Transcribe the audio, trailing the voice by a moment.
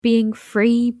being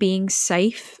free, being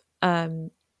safe,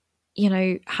 having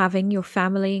your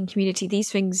family and community,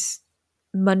 these things,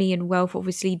 money and wealth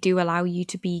obviously do allow you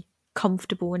to be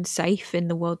comfortable and safe in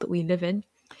the world that we live in.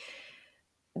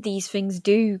 These things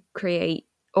do create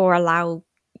or allow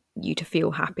you to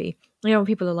feel happy.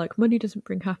 People are like, money doesn't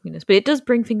bring happiness, but it does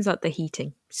bring things like the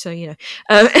heating. So, Yeah.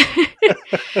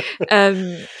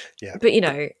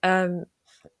 But,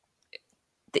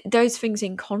 those things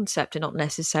in concept are not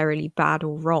necessarily bad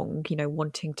or wrong,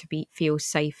 wanting to feel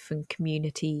safe and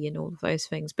community and all of those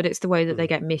things, but it's the way that they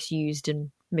get misused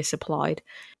and misapplied.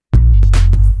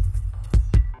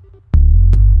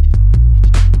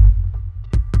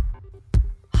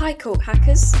 Hi Cult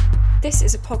Hackers, this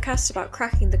is a podcast about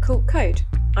cracking the cult code.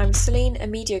 I'm Celine, a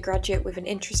media graduate with an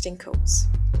interest in cults.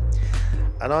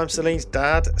 And I'm Celine's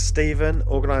dad, Stephen,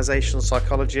 organisational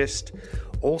psychologist,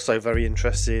 also very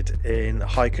interested in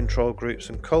high control groups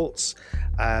and cults,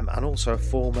 and also a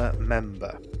former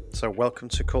member. So welcome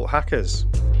to Cult Hackers.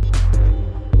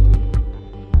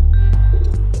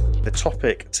 The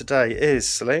topic today is,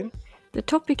 Celine? The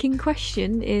topic in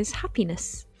question is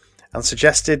happiness. And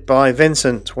suggested by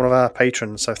Vincent, one of our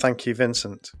patrons. So thank you,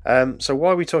 Vincent. So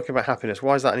why are we talking about happiness?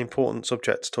 Why is that an important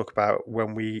subject to talk about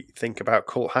when we think about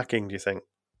cult hacking, do you think?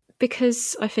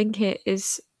 Because I think it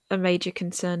is a major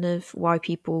concern of why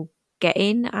people get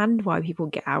in and why people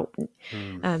get out.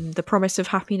 The promise of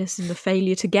happiness and the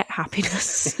failure to get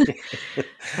happiness.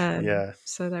 Yeah.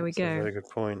 So there we go. That's a very good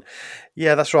point.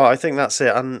 Yeah, that's right. I think that's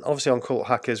it. And obviously on Cult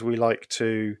Hackers, we like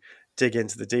to dig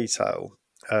into the detail.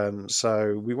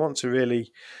 So we want to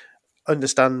really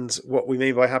understand what we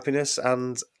mean by happiness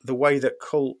and the way that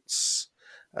cults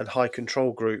and high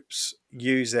control groups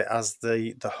use it as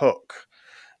the hook.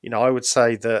 I would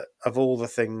say that of all the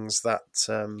things that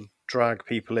drag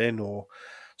people in or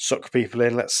suck people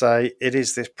in, let's say, it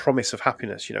is this promise of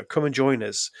happiness. Come and join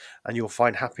us and you'll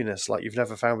find happiness like you've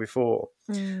never found before.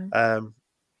 And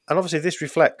obviously this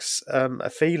reflects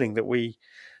a feeling that we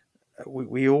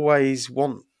always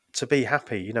want to be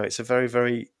happy. It's a very,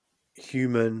 very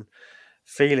human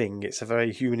feeling. It's a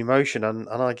very human emotion. And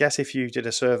I guess if you did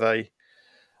a survey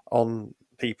on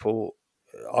people,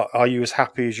 are you as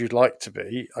happy as you'd like to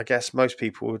be? I guess most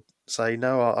people would say,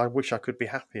 no, I wish I could be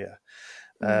happier.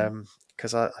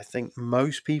 Because I think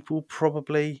most people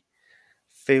probably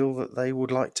feel that they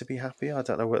would like to be happier. I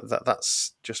don't know whether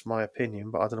that's just my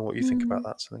opinion, but I don't know what you think about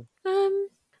that, Celine.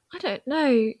 I don't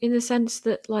know, in the sense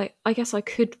that, I guess I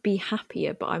could be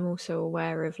happier, but I'm also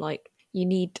aware of, you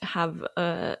need to have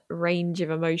a range of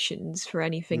emotions for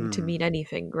anything to mean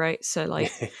anything, right? So, I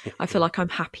feel like I'm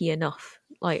happy enough.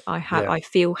 I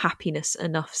feel happiness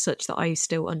enough such that I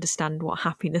still understand what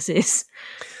happiness is.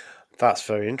 That's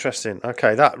very interesting.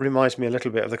 Okay, that reminds me a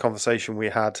little bit of the conversation we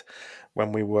had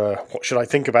when we were, what should I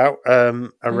think about,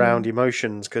 around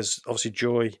emotions, because obviously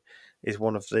joy is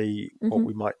one of the what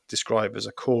we might describe as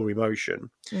a core emotion,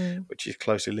 which is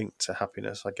closely linked to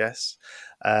happiness, I guess.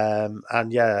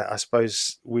 And yeah, I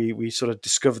suppose we sort of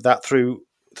discovered that through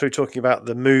talking about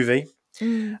the movie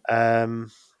Inside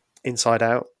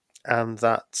Out, and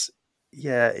that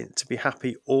to be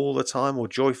happy all the time or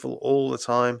joyful all the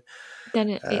time,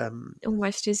 then it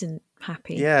almost isn't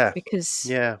happy. Yeah, because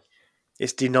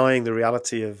it's denying the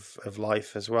reality of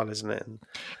life as well, isn't it?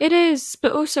 It is,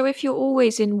 but also if you're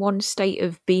always in one state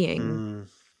of being,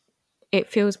 it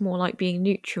feels more like being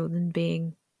neutral than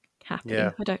being happy.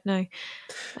 Yeah. I don't know.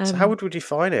 So how would we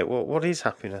define it? What is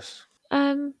happiness?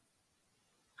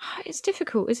 It's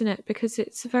difficult, isn't it? Because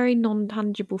it's a very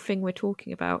non-tangible thing we're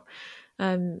talking about.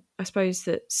 I suppose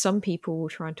that some people will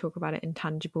try and talk about it in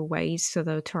tangible ways. So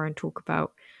they'll try and talk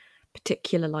about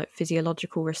particular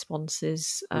physiological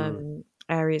responses,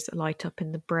 areas that light up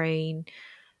in the brain,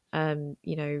 getting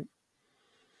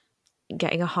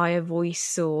a higher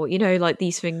voice, or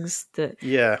these things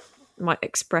that might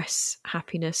express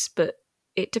happiness. But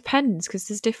it depends, because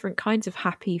there's different kinds of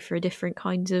happy for different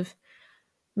kinds of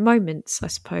moments, I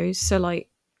suppose. So I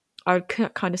would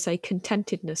kind of say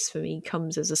contentedness for me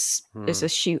comes as a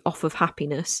shoot off of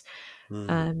happiness,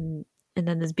 and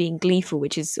then there's being gleeful,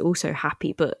 which is also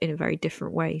happy but in a very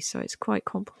different way. So it's quite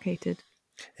complicated.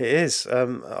 It is.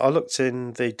 I looked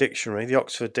in the dictionary, the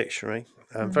Oxford Dictionary.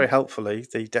 Very helpfully,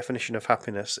 the definition of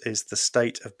happiness is the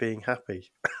state of being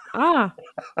happy.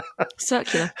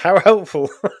 Circular. How helpful.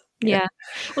 Yeah.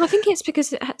 Well, I think it's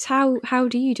because it's how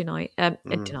do you deny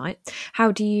it?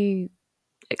 How do you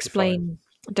explain,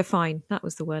 define? That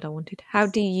was the word I wanted. How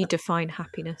do you define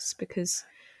happiness? Because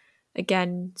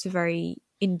again, it's a very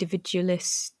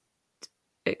individualist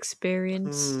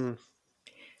experience.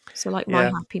 So my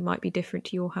happy might be different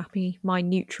to your happy. My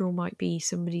neutral might be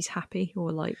somebody's happy,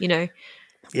 or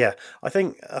Yeah, I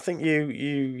think you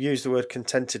use the word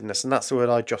contentedness, and that's the word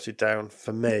I jotted down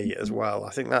for me as well.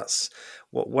 I think that's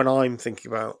what, when I'm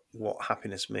thinking about what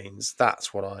happiness means,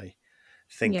 that's what I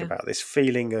think Yeah. about. This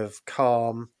feeling of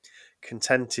calm,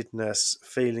 contentedness,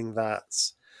 feeling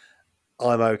that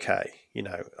I'm okay.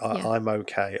 Yeah. I'm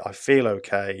okay. I feel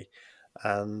okay,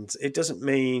 and it doesn't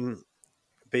mean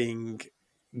being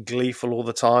gleeful all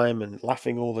the time and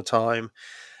laughing all the time.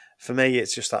 For me,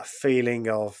 it's just that feeling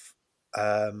of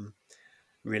um,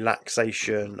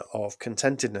 relaxation, of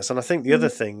contentedness. And I think the other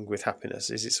thing with happiness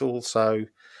is it's also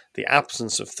the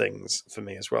absence of things for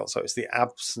me as well. So it's the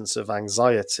absence of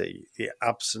anxiety, the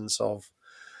absence of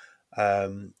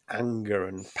anger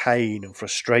and pain and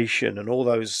frustration and all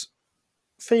those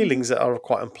feelings that are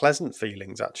quite unpleasant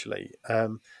feelings, actually.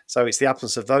 So it's the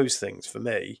absence of those things for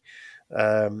me.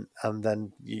 And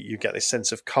then you get this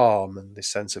sense of calm and this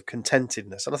sense of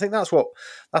contentedness. And I think that's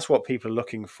what people are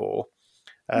looking for.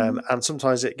 And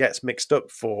sometimes it gets mixed up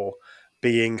for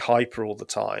being hyper all the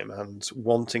time and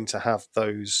wanting to have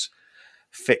those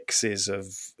fixes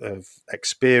of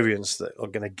experience that are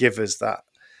going to give us that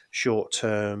short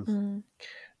term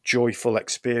joyful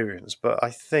experience. But I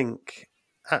think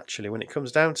actually, when it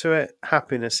comes down to it,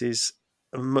 happiness is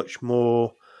a much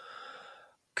more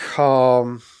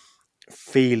calm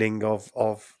feeling of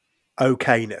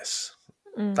okayness.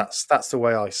 That's the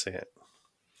way I see it.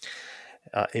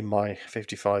 In my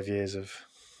 55 years of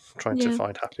trying to Yeah.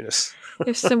 find happiness.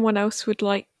 If anyone else would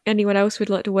like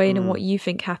to weigh in on what you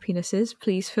think happiness is,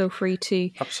 please feel free to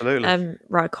Absolutely.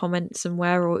 write a comment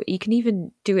somewhere, or you can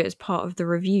even do it as part of the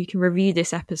review. You can review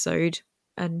this episode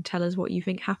and tell us what you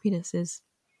think happiness is.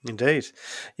 Indeed.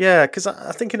 Yeah, because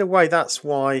I think in a way that's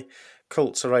why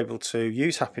cults are able to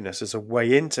use happiness as a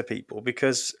way into people,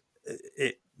 because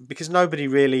nobody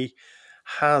really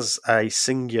has a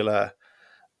singular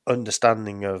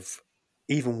understanding of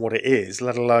even what it is,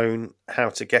 let alone how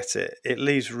to get it. It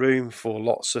leaves room for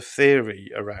lots of theory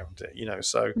around it.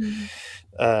 So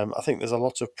I think there's a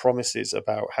lot of promises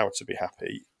about how to be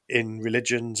happy in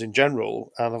religions in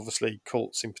general, and obviously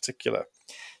cults in particular.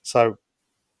 So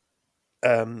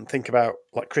think about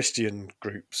like Christian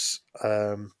groups.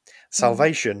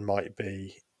 Salvation might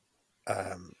be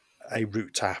a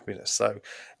route to happiness. So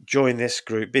join this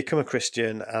group, become a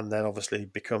Christian, and then obviously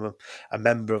become a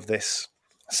member of this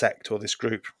sect or this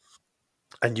group,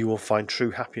 and you will find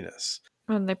true happiness.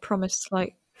 And they promise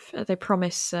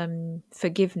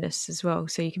forgiveness as well,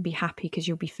 so you can be happy because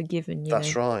you'll be forgiven.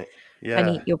 That's right. Yeah,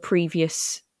 Any your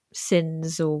previous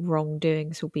sins or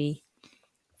wrongdoings will be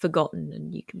forgotten,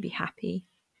 and you can be happy,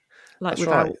 like that's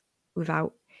right.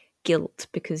 without guilt,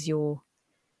 because your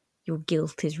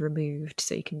guilt is removed,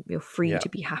 so you're free Yeah, to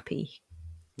be happy.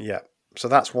 yeah. So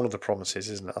that's one of the promises,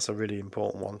 isn't it? That's a really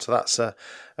important one. So that's a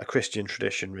Christian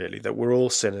tradition, really, that we're all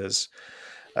sinners.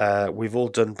 We've all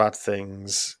done bad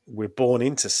things. We're born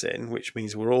into sin, which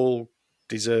means we're all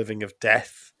deserving of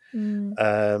death.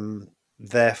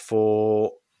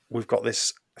 Therefore, we've got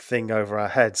this thing over our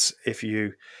heads. If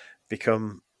you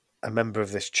become a member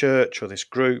of this church or this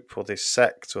group or this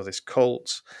sect or this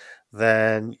cult,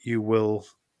 then you will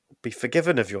be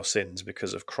forgiven of your sins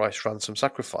because of Christ's ransom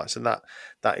sacrifice, and that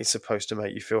is supposed to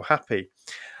make you feel happy.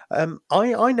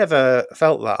 I never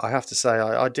felt that. I have to say,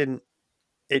 I didn't.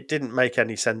 It didn't make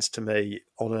any sense to me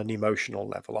on an emotional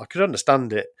level. I could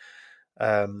understand it,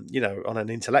 on an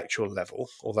intellectual level,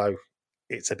 although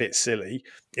it's a bit silly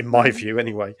in my view,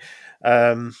 anyway.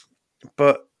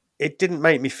 But it didn't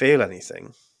make me feel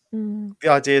anything. The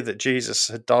idea that Jesus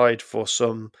had died for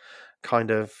some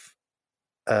kind of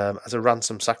as a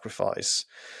ransom sacrifice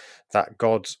that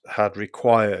God had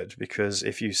required, because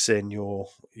if you sin, you're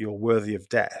worthy of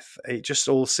death. It just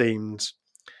all seemed,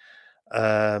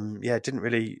 it didn't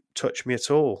really touch me at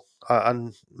all,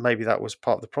 and maybe that was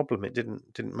part of the problem. It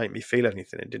didn't make me feel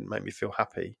anything. It didn't make me feel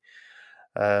happy.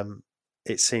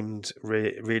 It seemed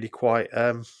really quite,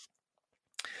 I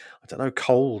don't know,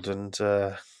 cold, and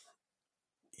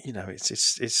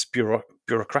it's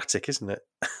bureaucratic, isn't it?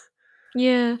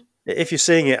 Yeah. If you're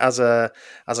seeing it as a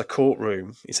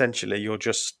courtroom, essentially, you're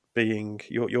just being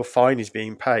your fine is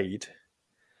being paid.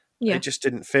 Yeah. It just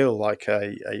didn't feel like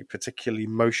a particularly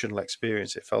emotional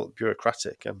experience. It felt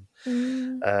bureaucratic and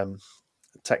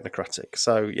technocratic.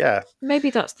 So yeah,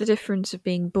 Maybe that's the difference of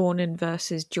being born in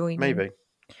versus joining. maybe,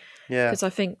 yeah, Because I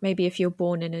think maybe if you're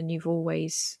born in and you've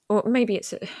always, or maybe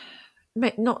it's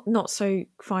not so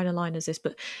fine a line as this,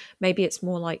 but maybe it's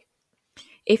more like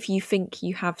if you think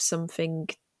you have something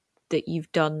that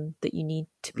you've done that you need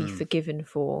to be forgiven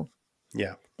for,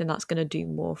 yeah, then that's going to do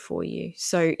more for you.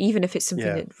 So even if it's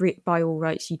something that by all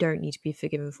rights you don't need to be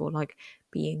forgiven for, like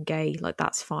being gay, like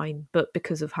that's fine, but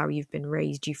because of how you've been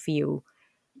raised, you feel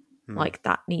like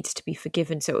that needs to be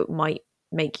forgiven, so it might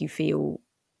make you feel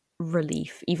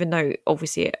relief, even though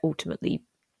obviously it ultimately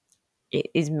it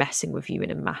is messing with you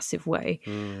in a massive way.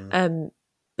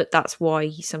 But that's why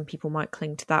some people might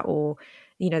cling to that, or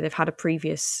they've had a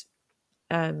previous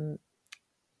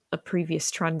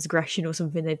transgression or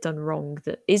something they've done wrong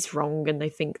that is wrong, and they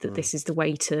think that this is the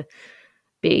way to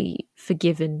be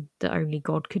forgiven, that only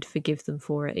God could forgive them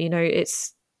for it.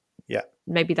 It's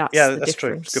maybe that's the that's difference.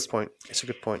 True. It's a good point. It's a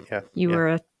good point. You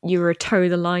were a toe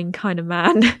the line kind of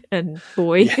man and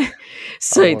boy.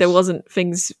 So there wasn't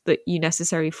things that you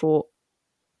necessarily thought,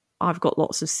 I've got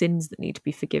lots of sins that need to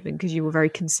be forgiven, because you were very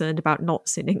concerned about not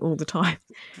sinning all the time.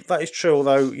 That is true,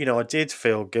 although, I did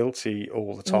feel guilty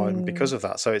all the time because of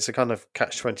that. So it's a kind of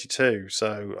catch-22.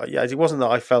 So, it wasn't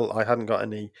that I felt I hadn't got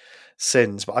any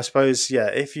sins. But I suppose,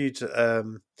 if you'd, I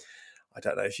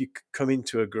don't know, if you come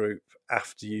into a group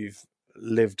after you've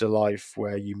lived a life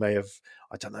where you may have,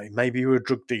 I don't know, maybe you were a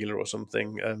drug dealer or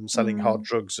something, selling hard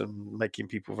drugs and making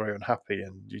people very unhappy,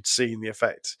 and you'd seen the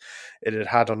effect it had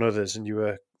had on others, and you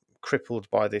were crippled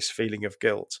by this feeling of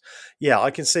guilt. I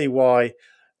can see why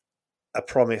a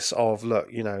promise of, look,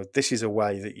 this is a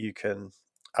way that you can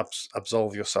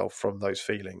absolve yourself from those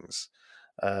feelings,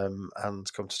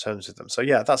 and come to terms with them. So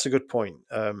that's a good point.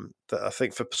 That I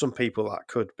think for some people that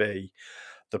could be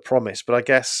the promise, but I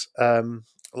guess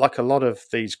like a lot of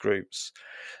these groups,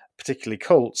 particularly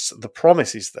cults, the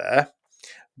promise is there,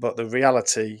 but the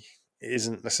reality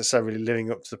isn't necessarily living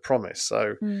up to the promise.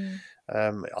 So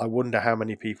I wonder how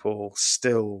many people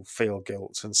still feel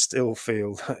guilt and still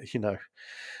feel,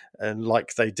 and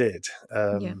like they did.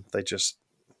 They just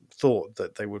thought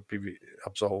that they would be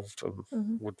absolved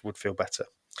and would feel better.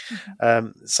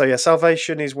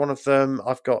 Salvation is one of them.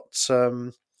 I've got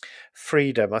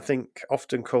freedom. I think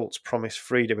often cults promise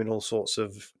freedom in all sorts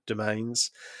of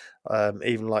domains.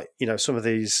 Even like, some of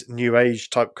these new age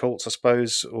type cults, I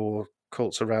suppose, or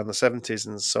cults around the 70s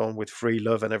and so on, with free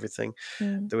love and everything.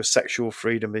 There was sexual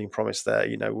freedom being promised there.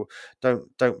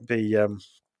 Don't be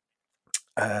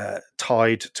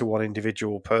tied to one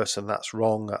individual person. That's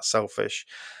wrong. That's selfish.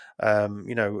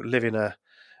 Live in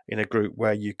a group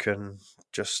where you can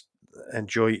just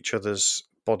enjoy each other's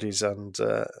bodies and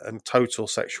total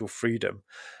sexual freedom.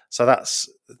 So that's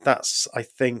I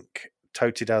think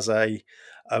touted as a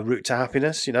route to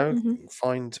happiness.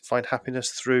 Find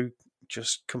happiness through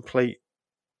just complete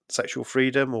sexual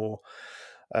freedom, or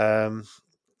so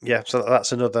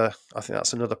that's another. I think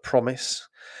that's another promise.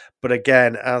 But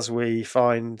again, as we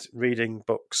find reading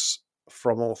books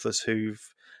from authors who've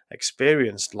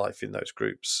experienced life in those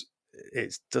groups,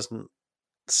 it doesn't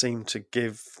seem to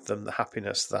give them the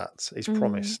happiness that is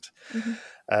promised.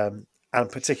 And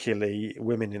particularly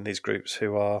women in these groups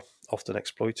who are often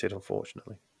exploited,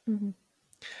 unfortunately.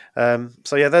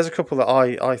 There's a couple that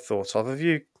I thought of.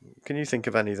 Can you think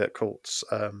of any that cults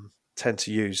tend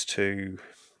to use to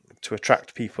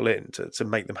attract people in, to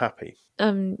make them happy?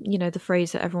 The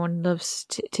phrase that everyone loves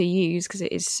to use because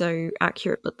it is so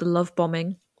accurate, but the love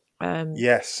bombing.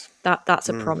 Yes, that's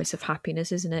a promise of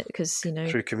happiness, isn't it? Because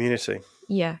through community.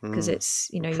 Yeah, because it's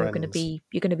you're going to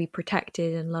be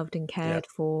protected and loved and cared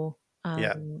for.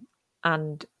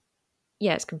 And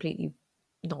it's completely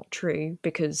not true,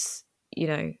 because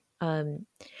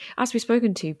as we've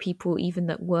spoken to people, even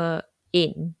that were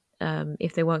in,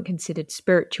 if they weren't considered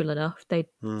spiritual enough, they'd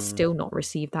still not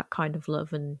receive that kind of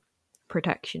love and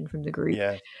protection from the group.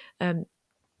 But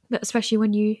especially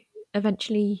when you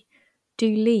eventually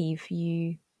do leave,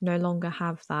 you no longer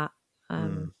have that.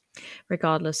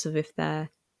 Regardless of if they're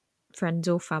friends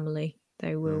or family,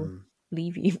 they will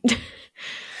leave you.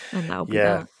 And that'll be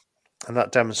that. And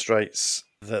that demonstrates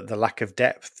the lack of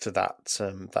depth to that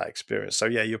experience. So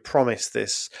you're promised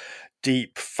this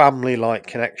deep family-like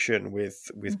connection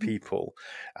with people,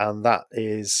 and that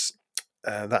is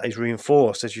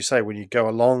reinforced, as you say, when you go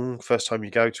along. First time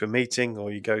you go to a meeting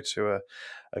or you go to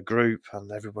a group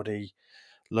and everybody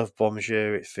love bombs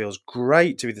you, it feels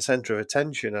great to be the center of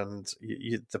attention, and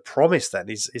the promise then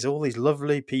is all these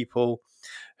lovely people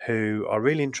who are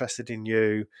really interested in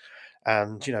you.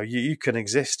 And you can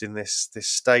exist in this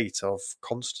state of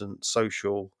constant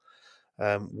social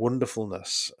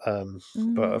wonderfulness.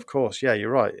 But of course, you're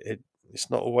right. It's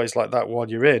not always like that while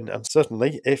you're in. And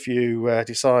certainly, if you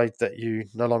decide that you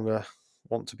no longer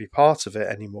want to be part of it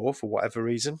anymore for whatever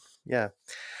reason,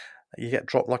 you get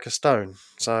dropped like a stone.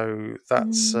 So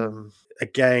that's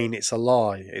again, it's a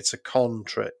lie. It's a con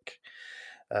trick.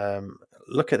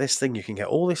 Look at this thing. You can get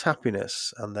all this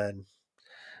happiness, and then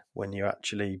when you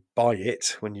actually buy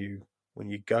it, when you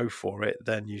go for it,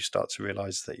 then you start to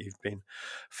realize that you've been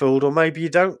fooled, or maybe you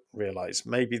don't realize.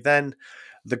 Maybe then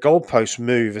the goalposts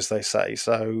move, as they say.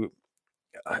 So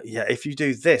if you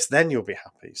do this, then you'll be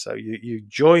happy. So you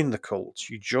join the cult,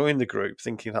 you join the group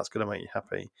thinking that's going to make you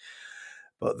happy,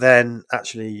 but then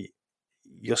actually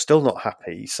you're still not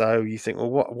happy. So you think, well,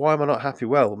 why am I not happy?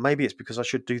 Well, maybe it's because I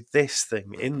should do this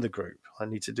thing in the group. I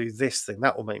need to do this thing.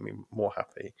 That will make me more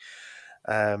happy.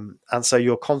 And so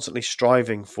you're constantly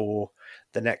striving for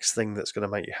the next thing that's going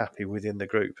to make you happy within the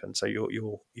group. And so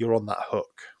you're on that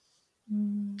hook.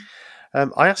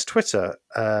 I asked Twitter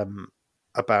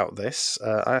about this.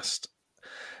 I asked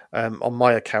on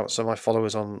my account, so my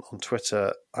followers on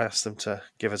Twitter, I asked them to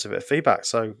give us a bit of feedback.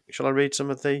 So shall I read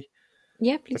some of the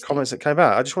comments that came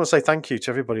out? I just want to say thank you to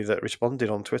everybody that responded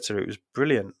on Twitter. It was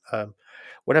brilliant.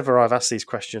 Whenever I've asked these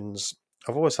questions,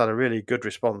 I've always had a really good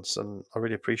response, and I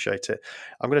really appreciate it.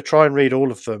 I'm going to try and read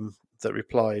all of them that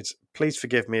replied. Please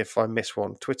forgive me if I miss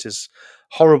one. Twitter's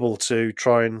horrible to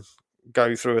try and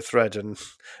go through a thread and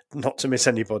not to miss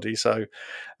anybody. So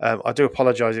I do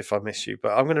apologise if I miss you,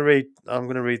 but I'm going to read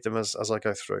them as I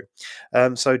go through.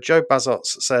 So Joe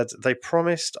Bazots said, they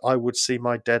promised I would see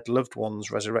my dead loved ones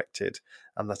resurrected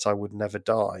and that I would never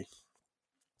die.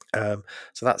 So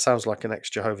that sounds like an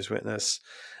ex-Jehovah's Witness.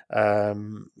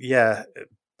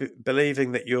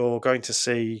 Believing that you're going to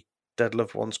see dead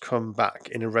loved ones come back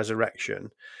in a resurrection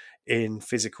in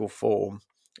physical form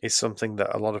is something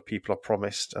that a lot of people are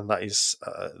promised, and that is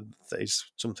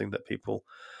something that people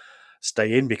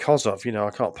stay in because of.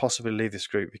 I can't possibly leave this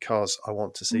group because I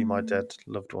want to see my dead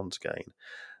loved ones again.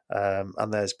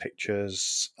 And there's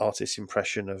pictures, artist's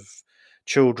impression of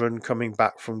children coming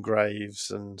back from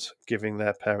graves and giving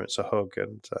their parents a hug,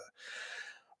 and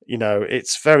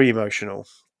it's very emotional,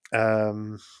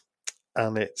 and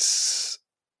it's,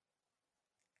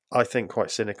 I think,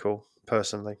 quite cynical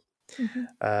personally.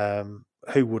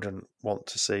 Who wouldn't want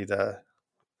to see their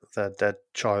dead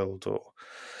child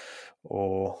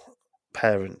or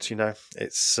parent?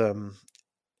 It's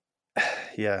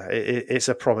it's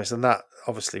a promise, and that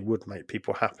obviously would make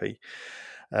people happy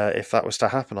if that was to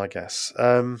happen, I guess.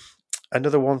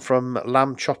 Another one from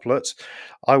Lamb Chocolate.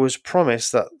 I was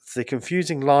promised that the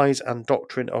confusing lies and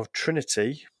doctrine of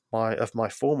Trinity of my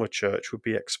former church would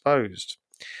be exposed.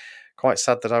 Quite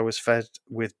sad that I was fed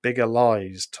with bigger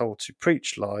lies, told to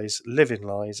preach lies, live in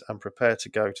lies, and prepare to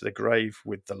go to the grave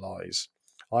with the lies.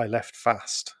 I left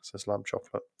fast, says Lamb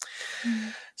Chocolate.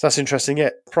 So that's interesting. Yeah,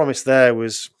 promise there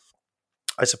was,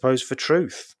 I suppose, for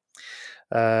truth,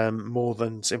 more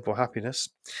than simple happiness.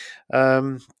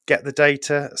 Get the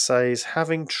Data says,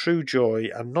 having true joy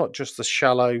and not just the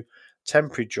shallow,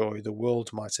 temporary joy the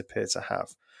world might appear to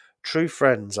have. True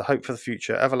friends, a hope for the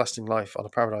future, everlasting life on a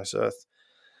paradise earth.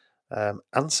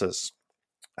 Answers.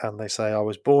 And they say, I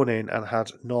was born in and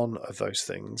had none of those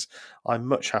things. I'm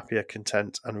much happier,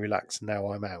 content, and relaxed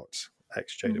now I'm out.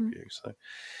 XJW. So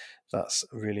that's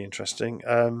really interesting.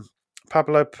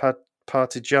 Pablo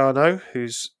Partigiano,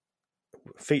 who's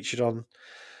featured on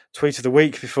Tweet of the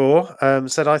Week before,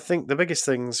 said, I think the biggest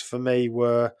things for me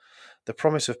were the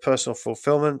promise of personal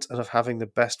fulfillment and of having the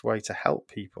best way to help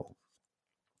people.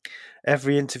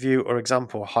 Every interview or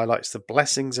example highlights the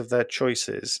blessings of their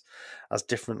choices as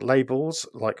different labels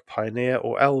like pioneer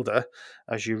or elder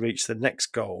as you reach the next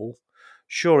goal.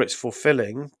 Sure, it's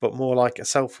fulfilling, but more like a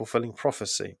self-fulfilling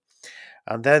prophecy.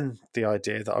 And then the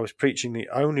idea that I was preaching the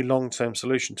only long-term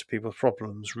solution to people's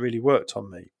problems really worked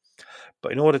on me.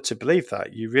 But in order to believe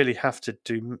that, you really have to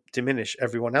diminish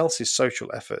everyone else's social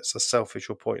efforts as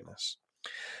selfish or pointless.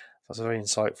 That's a very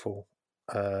insightful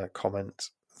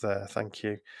comment there. Thank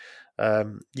you.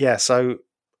 So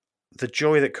the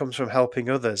joy that comes from helping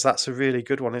others, that's a really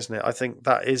good one, isn't it? I think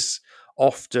that is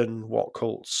often what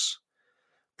cults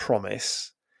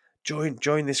promise.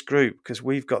 Join this group because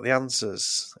we've got the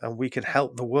answers and we can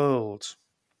help the world.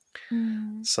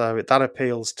 So that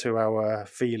appeals to our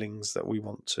feelings that we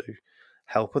want to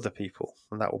help other people,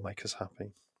 and that will make us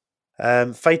happy.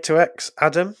 Fade to X,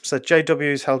 Adam, said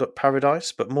JWs held up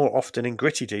paradise, but more often in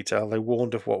gritty detail they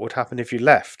warned of what would happen if you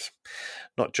left.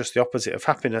 Not just the opposite of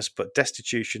happiness, but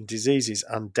destitution, diseases,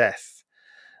 and death.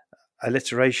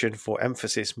 Alliteration for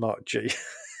emphasis, Mark G.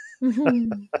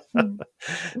 Good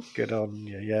on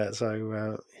you. Yeah,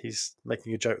 so he's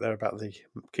making a joke there about the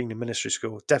Kingdom Ministry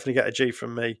School. Definitely get a G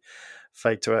from me.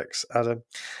 Fade to X, Adam.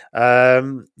 I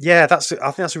think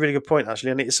that's a really good point,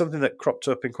 actually, and it's something that cropped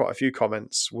up in quite a few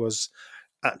comments. Was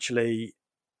actually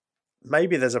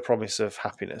maybe there's a promise of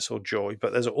happiness or joy,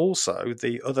 but there's also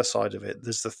the other side of it.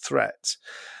 There's the threat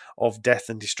of death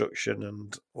and destruction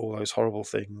and all those horrible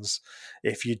things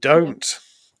if you don't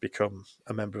become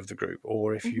a member of the group,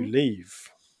 or if you leave.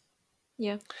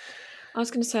 Yeah. I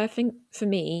was going to say, I think for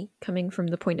me, coming from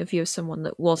the point of view of someone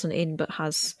that wasn't in but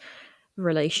has a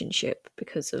relationship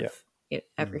because of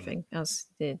everything, as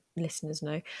the listeners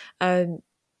know,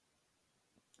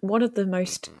 one of the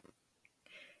most,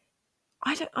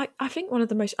 I think one of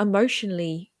the most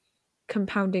emotionally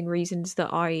compounding reasons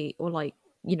that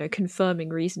confirming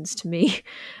reasons to me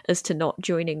as to not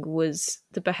joining was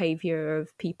the behavior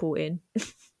of people in,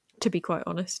 to be quite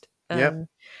honest.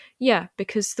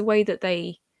 Because the way that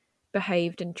they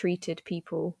behaved and treated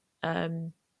people,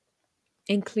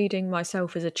 including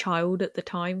myself as a child at the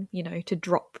time, to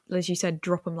drop, as you said,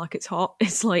 drop them like it's hot.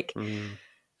 It's like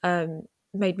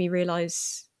made me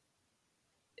realize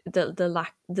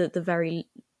the very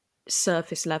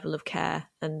surface level of care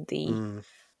and the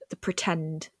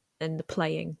pretend and the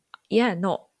playing.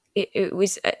 It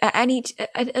was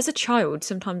as a child,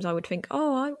 sometimes I would think,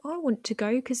 I want to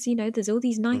go because there's all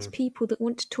these nice people that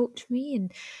want to talk to me,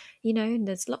 and and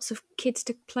there's lots of kids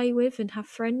to play with and have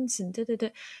friends and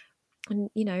and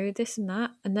this and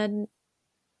that, and then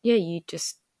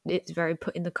it's very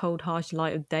put in the cold harsh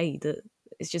light of day that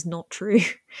it's just not true,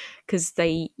 because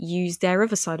they use their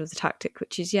other side of the tactic,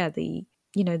 which is the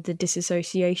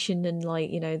disassociation and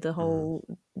the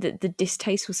whole the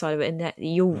distasteful side of it, and that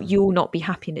you'll not be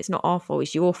happy and it's not our fault,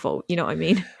 it's your fault, you know what I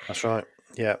mean? That's right.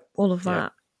 Yeah, all of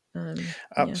that.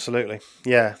 Absolutely.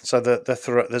 So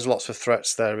there's lots of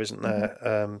threats there, isn't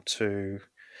there? To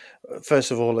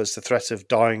first of all, it's the threat of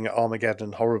dying at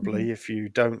Armageddon horribly if you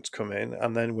don't come in,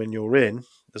 and then when you're in,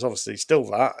 there's obviously still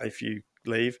that if you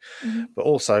leave, but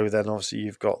also then obviously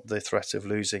you've got the threat of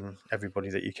losing everybody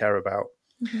that you care about,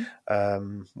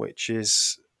 which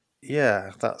is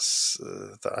that's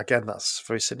again, that's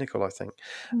very cynical, I think.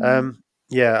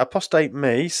 Apostate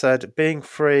Me said, being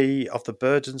free of the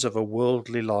burdens of a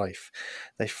worldly life.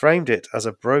 They framed it as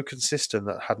a broken system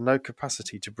that had no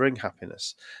capacity to bring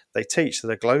happiness. They teach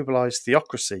that a globalized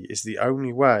theocracy is the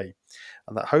only way,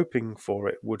 and that hoping for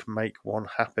it would make one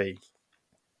happy.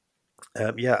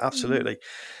 Absolutely.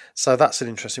 So that's an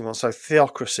interesting one. So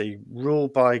theocracy,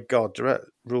 ruled by God, direct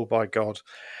rule by God,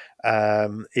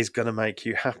 is going to make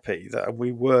you happy. That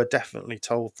we were definitely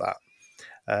told that.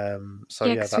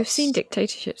 Because we've seen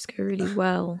dictatorships go really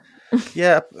well. All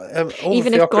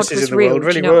even the if God was real,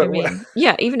 really, do you know what I mean?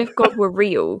 Even if God were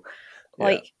real,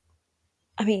 I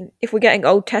mean, if we're getting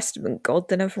Old Testament God,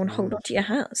 then everyone hold on to your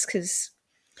hats, because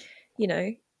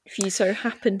if you so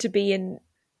happen to be in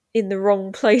the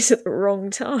wrong place at the wrong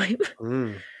time.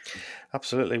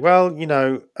 Absolutely. Well,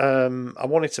 I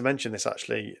wanted to mention this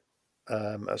actually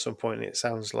at some point. It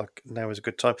sounds like now is a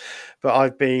good time, but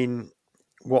I've been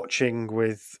watching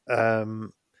with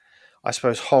I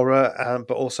suppose horror,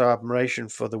 but also admiration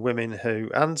for the women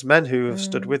and men who have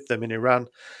stood with them in Iran,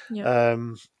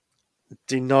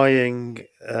 denying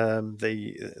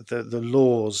the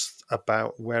laws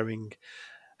about wearing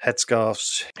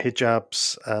headscarves,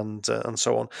 hijabs, and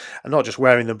so on, and not just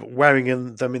wearing them, but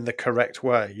wearing them in the correct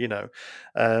way.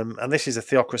 And this is a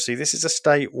theocracy. This is a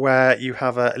state where you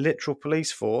have a literal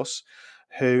police force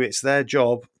who it's their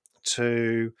job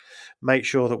to make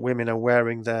sure that women are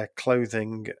wearing their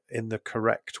clothing in the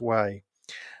correct way.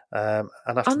 And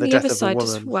after the death of a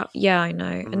woman, I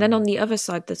know. And then on the other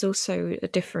side, there's also a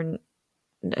different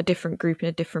group in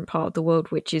a different part of the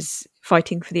world which is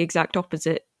fighting for the exact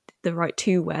opposite, the right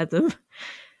to wear them.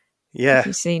 Have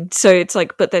you seen? So it's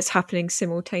like, but that's happening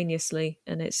simultaneously,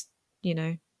 and it's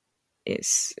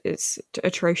it's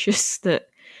atrocious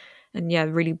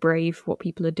and really brave what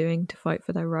people are doing to fight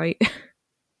for their right.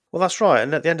 Well, that's right,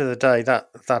 and at the end of the day,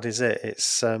 that is it.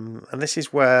 It's and this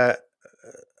is where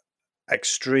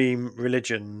extreme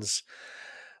religions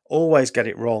always get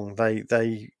it wrong.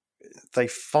 They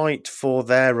fight for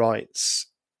their rights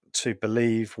to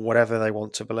believe whatever they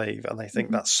want to believe, and they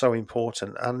think that's so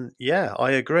important. And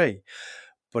I agree.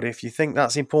 But if you think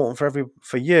that's important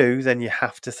for you, then you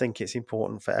have to think it's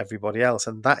important for everybody else,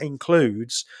 and that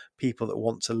includes people that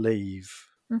want to leave.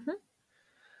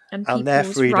 And their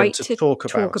freedom right to talk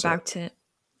about it.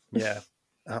 Yeah,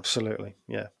 absolutely.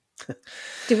 Yeah.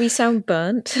 Do we sound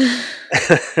burnt?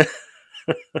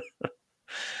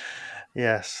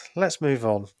 Yes. Let's move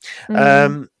on.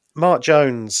 Mark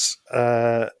Jones,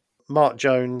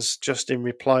 just in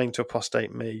replying to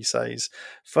Apostate Me, says,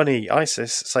 funny,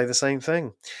 ISIS say the same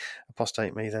thing.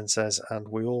 Apostate Me then says, and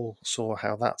we all saw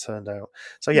how that turned out.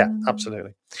 So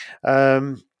absolutely.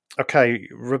 Okay,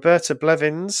 Roberta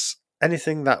Blevins,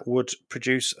 anything that would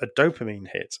produce a dopamine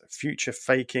hit, future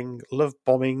faking, love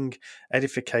bombing,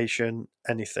 edification,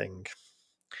 anything.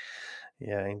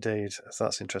 Yeah, indeed. So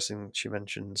that's interesting. She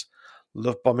mentions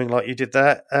love bombing like you did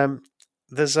there.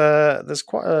 There's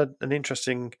quite an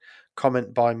interesting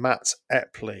comment by Matt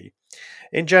Epley.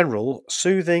 In general,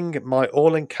 soothing my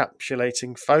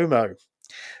all-encapsulating FOMO.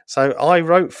 So I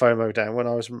wrote FOMO down when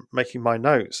I was making my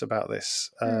notes about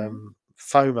this.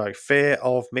 FOMO, fear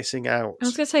of missing out. I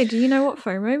was going to say, do you know what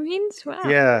FOMO means? Wow.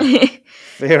 Yeah,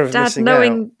 fear of Dad missing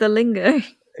knowing out. the lingo.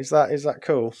 Is that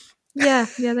cool? Yeah,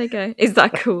 there you go. Is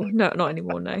that cool? No, not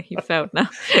anymore. No, you failed now.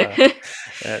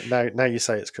 Now you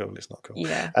say it's cool. It's not cool.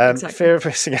 Yeah, exactly. Fear of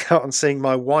missing out on seeing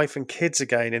my wife and kids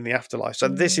again in the afterlife. So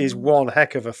this is one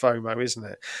heck of a FOMO, isn't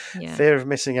it? Yeah. Fear of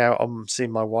missing out on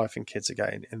seeing my wife and kids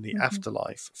again in the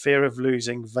afterlife. Fear of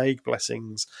losing vague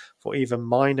blessings for even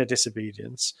minor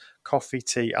disobedience. Coffee,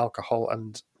 tea, alcohol,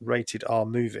 and rated R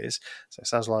movies. So it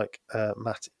sounds like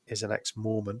Matt is an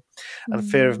ex-Mormon. And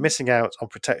fear of missing out on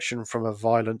protection from a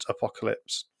violent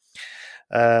apocalypse.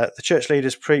 The church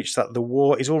leaders preach that the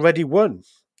war is already won,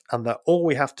 and that all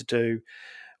we had to do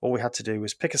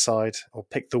was pick a side or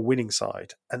pick the winning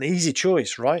side. An easy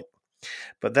choice, right?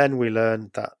 But then we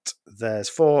learned that there's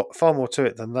far more to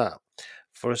it than that.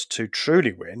 For us to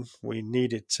truly win, we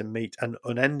needed to meet an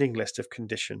unending list of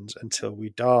conditions until we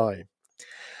die.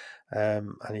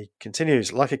 And he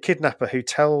continues, like a kidnapper who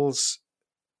tells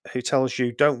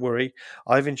you, don't worry,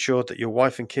 I've ensured that your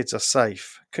wife and kids are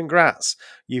safe. Congrats,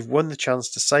 you've won the chance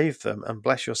to save them and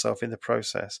bless yourself in the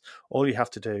process. All you have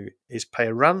to do is pay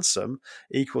a ransom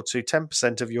equal to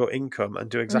 10% of your income and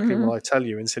do exactly what I tell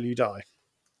you until you die.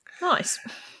 Nice.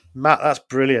 Matt, that's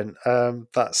brilliant.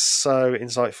 That's so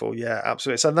insightful. Yeah,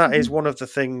 absolutely. So that is one of the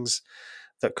things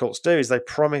that cults do, is they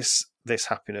promise this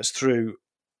happiness through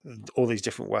all these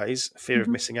different ways, fear of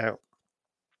missing out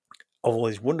of all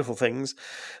these wonderful things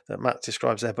that Matt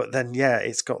describes there. But then, yeah,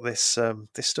 it's got this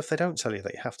this stuff they don't tell you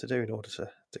that you have to do in order to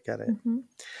get it.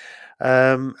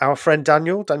 Our friend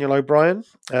Daniel O'Brien,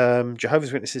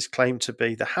 Jehovah's Witnesses claim to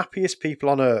be the happiest people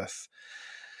on earth.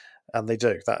 And they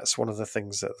do. That's one of the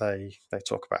things that they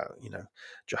talk about. You know,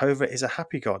 Jehovah is a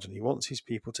happy God and he wants his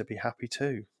people to be happy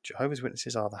too. Jehovah's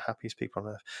Witnesses are the happiest people on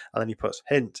earth. And then he puts,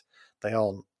 hint, they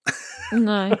aren't.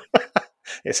 No.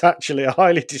 It's actually a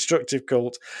highly destructive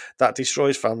cult that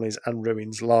destroys families and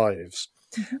ruins lives.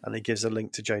 And he gives a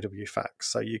link to JW Facts.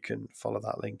 So you can follow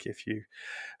that link if you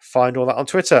find all that on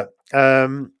Twitter.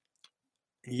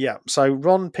 Yeah. So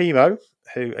Ron Pimo,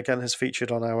 who again has featured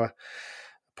on our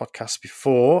podcast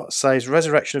before, says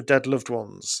resurrection of dead loved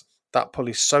ones. That pull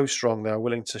is so strong they are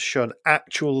willing to shun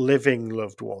actual living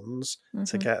loved ones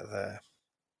to get there.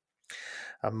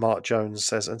 And Mark Jones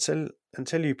says, until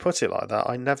you put it like that,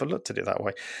 I never looked at it that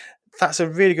way. That's a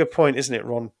really good point, isn't it,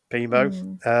 Ron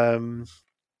Pimo?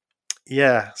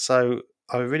 Yeah, so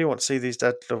I really want to see these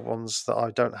dead loved ones that I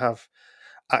don't have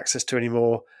access to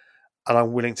anymore, and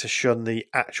I'm willing to shun the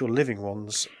actual living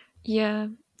ones. Yeah.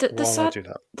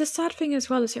 The sad thing as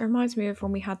well is it reminds me of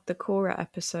when we had the Korah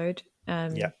episode,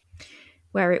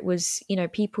 where it was, you know,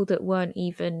 people that weren't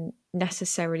even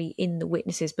necessarily in the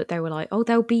witnesses, but they were like, oh,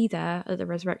 they'll be there at the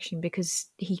resurrection because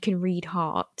he can read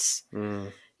hearts,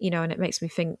 you know, and it makes me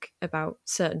think about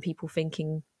certain people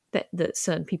thinking that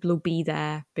certain people will be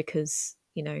there because,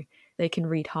 you know, they can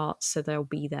read hearts, so they'll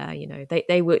be there. You know,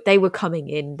 they were coming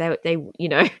in. They you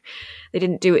know, they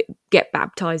didn't get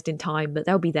baptized in time, but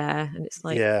they'll be there. And it's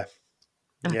like,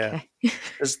 okay.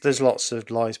 There's lots of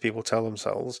lies people tell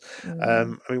themselves. I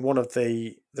mean, one of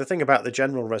the thing about the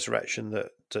general resurrection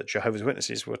that Jehovah's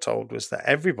Witnesses were told was that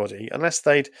everybody, unless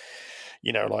they'd,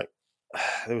 you know, like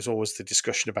there was always the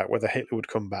discussion about whether Hitler would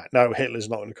come back. No, Hitler's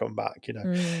not going to come back. You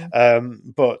know,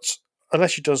 but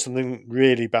unless you've done something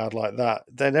really bad like that,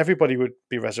 then everybody would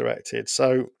be resurrected.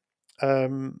 So, you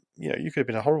know, you could have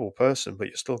been a horrible person, but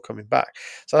you're still coming back.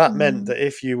 So that meant that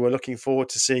if you were looking forward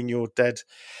to seeing your dead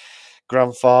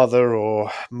grandfather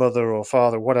or mother or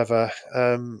father, whatever,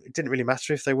 it didn't really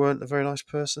matter if they weren't a very nice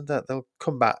person, that they'll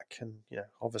come back and, you know,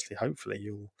 obviously, hopefully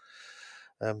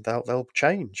they'll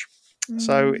change.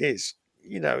 So it's,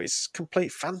 you know, it's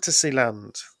complete fantasy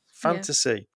land.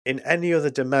 Fantasy. In any other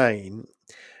domain,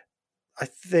 I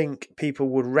think people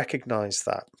would recognize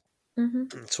that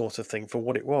sort of thing for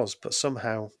what it was, but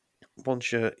somehow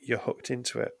once you're hooked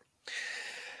into it,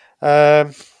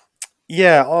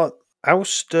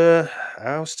 Oustager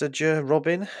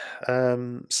Robin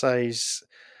says,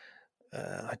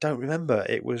 I don't remember.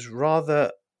 It was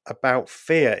rather about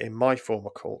fear in my former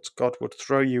cult. God would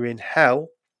throw you in hell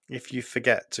if you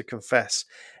forget to confess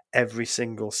every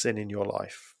single sin in your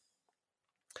life.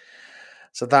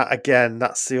 So that, again,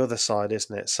 that's the other side,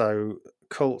 isn't it? So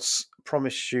cults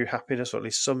promise you happiness, or at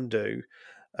least some do,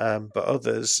 but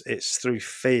others it's through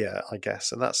fear, I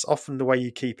guess, and that's often the way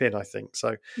you keep in, I think.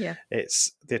 So Yeah.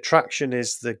 it's the attraction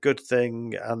is the good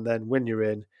thing, and then when you're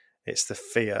in, it's the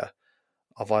fear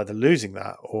of either losing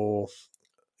that or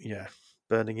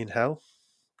burning in hell.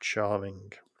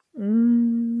 Charming.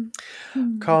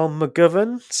 Carl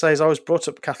McGovern says, I was brought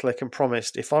up Catholic and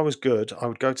promised if I was good I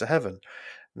would go to heaven.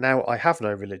 Now I have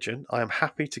no religion. I am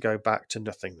happy to go back to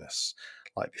nothingness,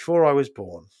 like before I was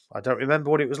born. I don't remember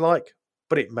what it was like,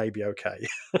 but it may be okay.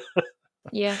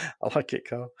 Yeah. I like it,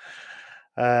 Carl.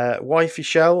 Wifey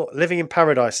Shell, living in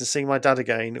paradise and seeing my dad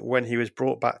again when he was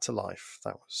brought back to life.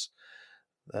 That was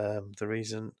the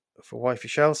reason for Wifey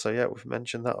Shell. So yeah, we've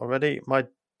mentioned that already. My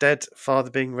dead father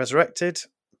being resurrected.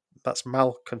 That's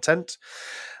malcontent.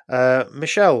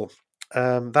 Michelle,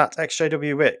 that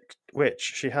XJW witch,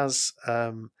 she has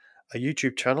a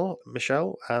YouTube channel,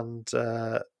 Michelle, and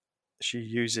she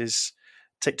uses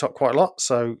TikTok quite a lot,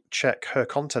 so check her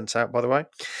content out, by the way.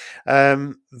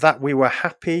 That we were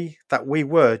happy, that we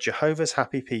were Jehovah's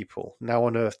happy people, now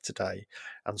on earth today,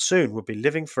 and soon would be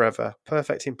living forever,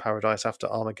 perfect in paradise after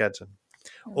Armageddon.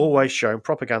 Always showing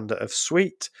propaganda of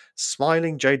sweet,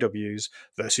 smiling JWs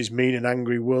versus mean and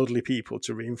angry worldly people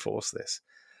to reinforce this.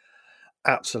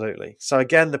 Absolutely. So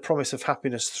again, the promise of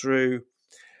happiness through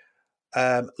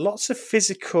lots of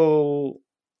physical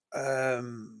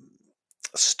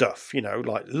stuff,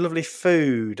 like lovely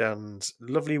food and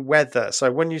lovely weather.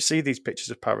 So when you see these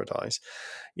pictures of paradise,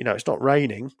 it's not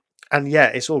raining, and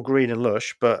yet it's all green and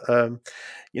lush, but the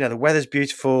weather's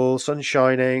beautiful, sun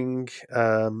shining,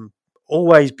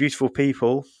 always beautiful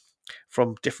people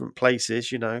from different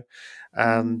places,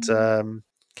 and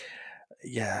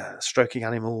stroking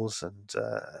animals and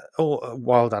all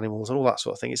wild animals and all that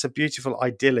sort of thing. It's a beautiful,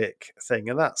 idyllic thing,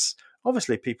 and that's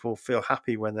obviously people feel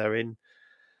happy when they're in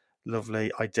lovely,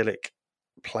 idyllic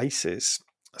places.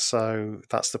 So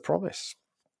that's the promise.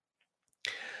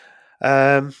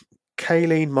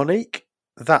 Kayleen Monique,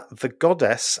 that the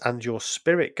goddess and your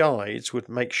spirit guides would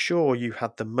make sure you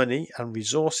had the money and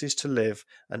resources to live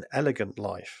an elegant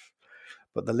life.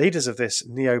 But the leaders of this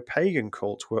neo-pagan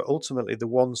cult were ultimately the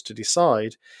ones to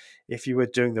decide if you were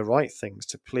doing the right things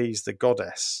to please the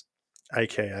goddess,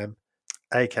 aka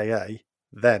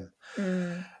them.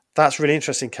 That's really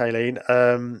interesting, Kayleen.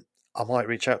 I might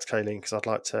reach out to Kayleen because I'd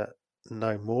like to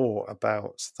know more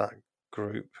about that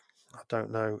group. I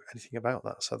don't know anything about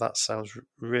that, so that sounds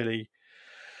really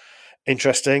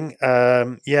interesting.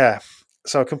 So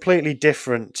a completely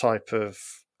different type of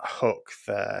hook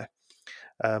there.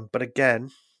 But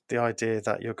again, the idea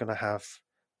that you're going to have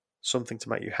something to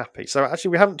make you happy. So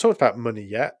actually, we haven't talked about money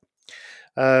yet.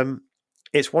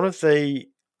 It's one of the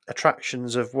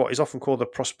attractions of what is often called the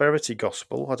prosperity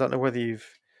gospel. I don't know whether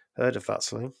you've heard of that,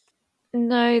 Celine.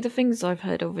 No, the things I've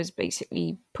heard of is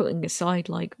basically putting aside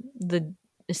like the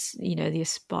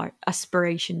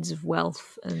aspirations of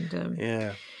wealth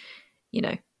and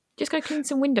just go clean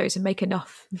some windows and make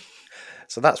enough.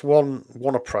 So that's one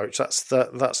approach. That's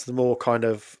the more kind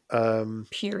of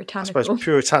puritanical. I suppose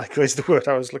puritanical is the word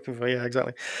I was looking for. Yeah,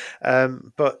 exactly.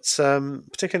 But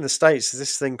particularly in the States, there's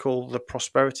this thing called the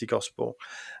prosperity gospel,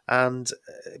 and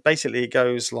basically it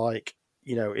goes like,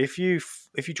 if you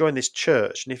join this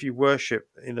church and if you worship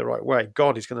in the right way,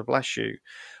 God is going to bless you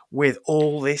with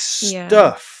all this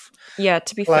stuff. Yeah,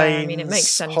 to be fair, I mean, it makes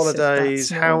sense. Holidays,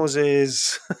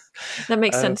 houses. That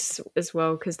makes sense as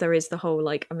well, because there is the whole,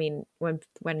 like, I mean, when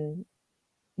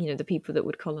the people that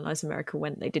would colonize America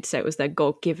went, they did say it was their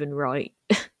God-given right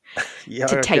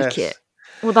to take it.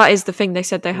 Well, that is the thing. They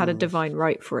said they had a divine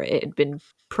right for it. It had been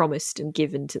promised and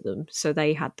given to them, so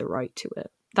they had the right to it.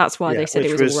 That's why they said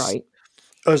it was all right.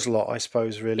 Us lot, I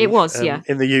suppose, really. It was,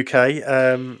 in the UK.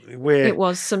 We're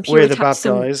the bad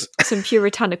guys. Some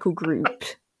puritanical group.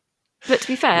 But to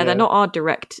be fair, they're not our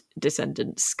direct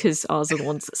descendants, because ours are the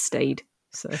ones that stayed.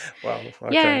 So, well,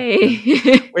 okay.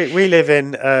 Yay! we live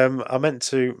in. I meant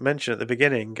to mention at the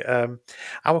beginning,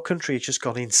 our country has just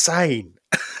gone insane.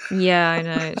 Yeah, I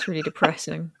know, it's really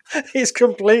depressing. It's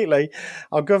completely.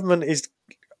 Our government is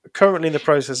currently in the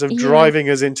process of driving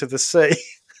us into the sea.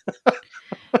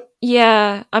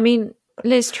 Yeah, I mean,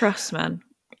 Liz Truss, man,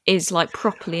 is like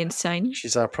properly insane.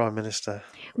 She's our Prime Minister.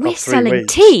 We're selling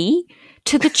tea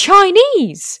to the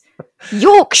Chinese.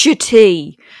 Yorkshire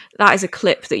tea. That is a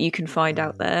clip that you can find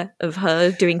out there of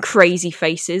her doing crazy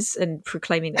faces and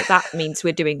proclaiming that means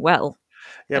we're doing well.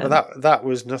 Yeah, but that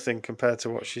was nothing compared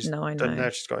to what she's done now.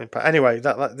 She's got impact. Anyway,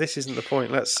 this isn't the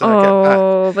point. Let's get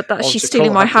back. But she's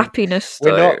stealing my happiness.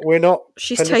 Though. We're not.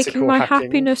 She's taking my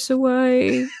happiness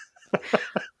away.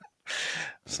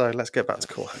 So let's get back to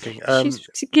court hacking. She's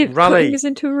putting us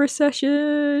into a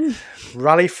recession.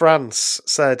 Rally France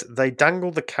said they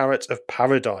dangled the carrot of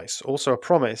paradise, also a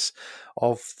promise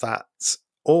of that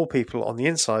all people on the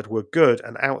inside were good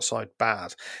and outside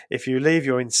bad. If you leave,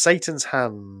 you're in Satan's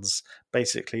hands,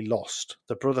 basically lost.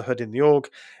 The brotherhood in the org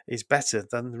is better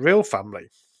than the real family.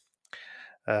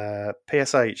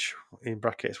 PSH in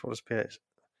brackets. What does PSH?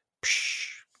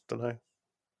 Don't know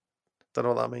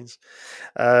what that means.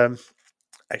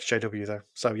 XJW though.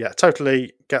 So yeah,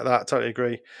 totally get that. Totally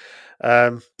agree.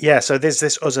 So there's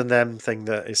this us and them thing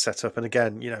that is set up, and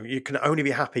again, you can only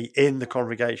be happy in the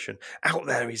congregation. Out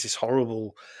there is this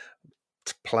horrible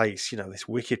place, this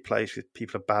wicked place with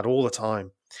people are bad all the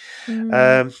time.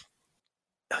 I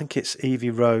think it's Evie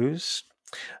Rose.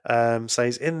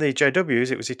 Says in the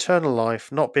JWs it was eternal life,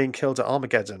 not being killed at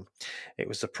Armageddon. It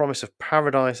was the promise of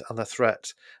paradise and the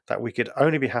threat that we could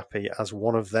only be happy as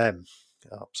one of them.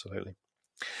 Absolutely.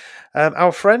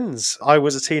 Our friends, I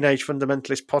Was a Teenage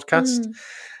Fundamentalist podcast,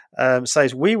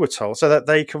 says we were told, so that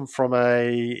they come from a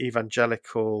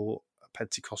evangelical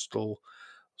Pentecostal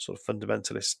sort of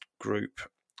fundamentalist group.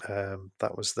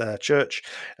 That was their church.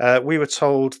 We were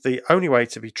told the only way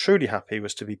to be truly happy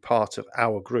was to be part of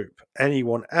our group.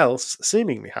 Anyone else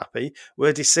seemingly happy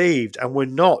were deceived and were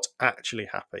not actually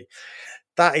happy.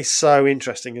 That is so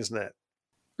interesting, isn't it?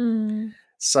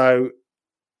 So,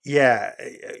 yeah,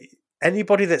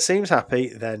 anybody that seems happy,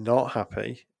 they're not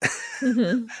happy.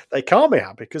 They can't be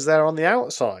happy because they're on the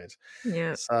outside.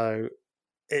 Yeah. So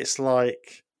it's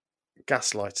like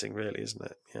gaslighting, really, isn't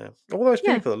it? Yeah. All those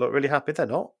people that look really happy, they're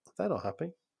not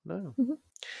happy. No.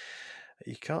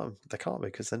 They can't be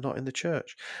because they're not in the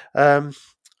church. That's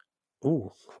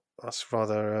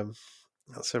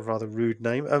a rather rude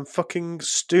name. Fucking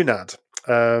Stunad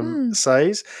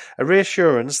says a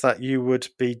reassurance that you would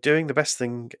be doing the best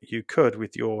thing you could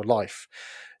with your life.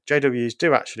 JWs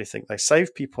do actually think they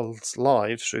save people's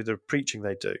lives through the preaching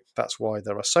they do. That's why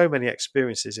there are so many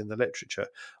experiences in the literature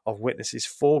of witnesses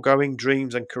foregoing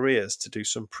dreams and careers to do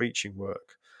some preaching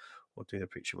work or do the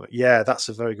preaching work. Yeah, that's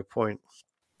a very good point.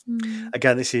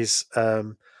 Again, this is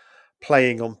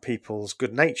playing on people's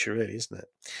good nature, really, isn't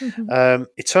it?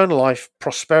 Eternal life,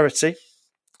 prosperity.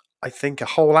 I think a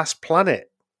whole ass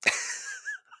planet.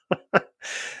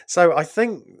 So I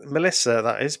think Melissa,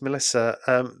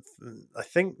 I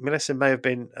think Melissa may have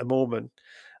been a Mormon.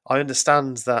 I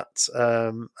understand that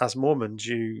as Mormons,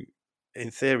 you,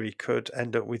 in theory, could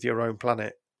end up with your own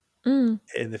planet in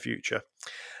the future.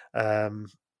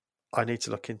 I need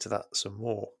to look into that some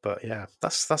more. But yeah,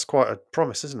 that's quite a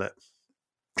promise, isn't it?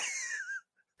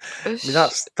 I mean,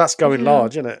 that's going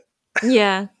large, isn't it?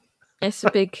 Yeah, it's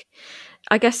a big.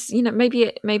 I guess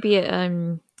maybe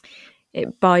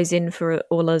it buys in for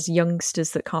all us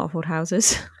youngsters that can't afford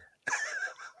houses.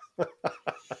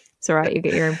 It's all right. You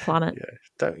get your own planet.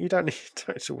 Yeah, you don't need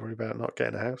to worry about not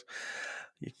getting a house.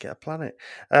 You get a planet.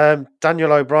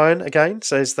 Daniel O'Brien again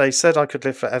says they said I could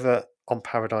live forever on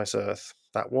Paradise Earth.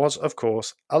 That was, of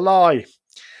course, a lie.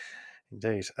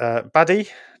 Indeed. Baddie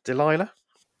Delilah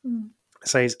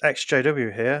says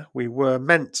XJW here. We were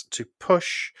meant to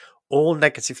push all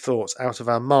negative thoughts out of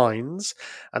our minds,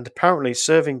 and apparently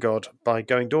serving God by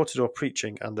going door-to-door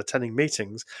preaching and attending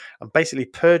meetings and basically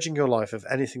purging your life of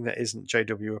anything that isn't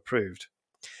JW approved.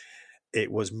 It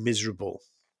was miserable.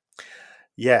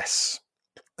 Yes.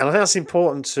 And I think that's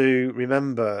important to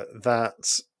remember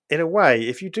that, in a way,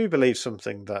 if you do believe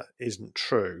something that isn't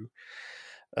true,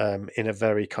 in a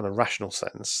very kind of rational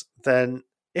sense, then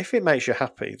if it makes you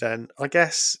happy, then I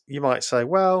guess you might say,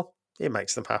 well, it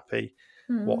makes them happy.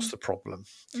 What's the problem?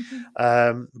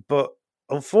 But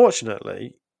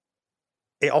unfortunately,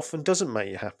 it often doesn't make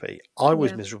you happy. I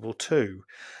was miserable too.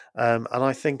 And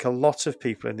I think a lot of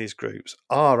people in these groups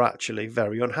are actually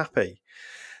very unhappy.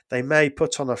 They may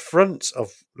put on a front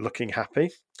of looking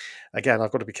happy. Again,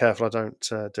 I've got to be careful I don't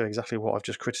do exactly what I've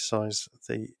just criticised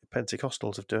the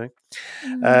Pentecostals of doing.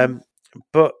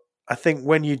 But I think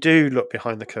when you do look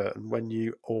behind the curtain, when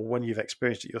you've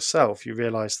experienced it yourself, you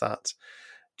realise that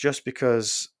just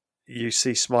because you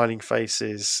see smiling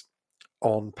faces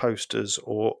on posters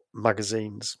or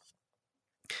magazines,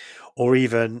 or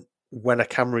even when a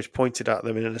camera is pointed at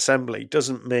them in an assembly,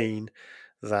 doesn't mean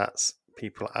that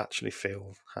people actually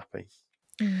feel happy.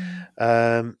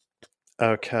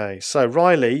 Okay, so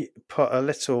Riley put a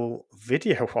little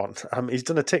video on. He's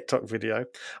done a TikTok video.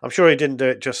 I'm sure he didn't do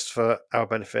it just for our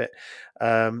benefit,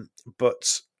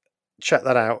 but check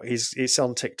that out. It's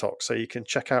on TikTok, so you can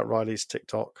check out Riley's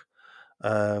TikTok.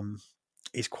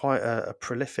 He's quite a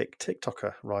prolific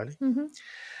TikToker, Riley.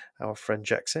 Our friend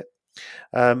Jexit.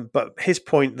 But his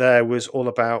point there was all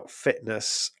about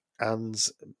fitness and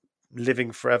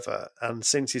living forever. And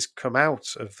since he's come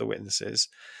out of the witnesses,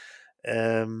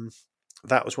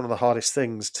 that was one of the hardest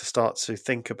things, to start to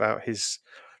think about his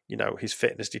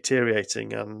fitness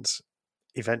deteriorating and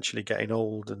eventually getting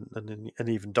old and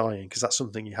even dying, because that's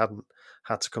something he hadn't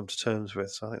had to come to terms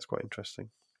with. So I think it's quite interesting.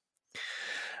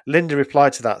 Linda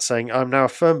replied to that saying, I'm now a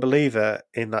firm believer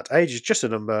in that age is just a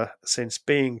number. Since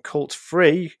being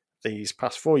cult-free these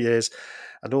past 4 years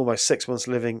and almost 6 months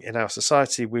living in our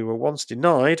society we were once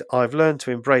denied, I've learned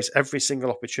to embrace every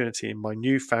single opportunity in my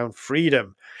newfound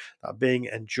freedom.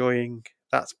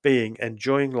 That's being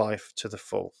enjoying life to the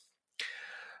full.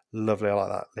 Lovely. I like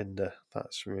that, Linda.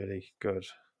 That's really good.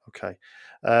 Okay.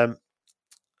 I'm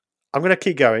going to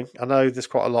keep going. I know there's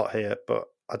quite a lot here, but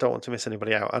I don't want to miss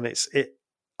anybody out. And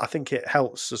I think it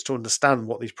helps us to understand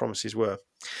what these promises were.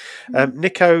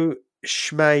 Nico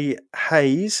Schmay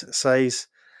Hayes says,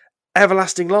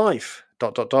 everlasting life, ...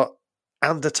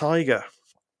 and a tiger.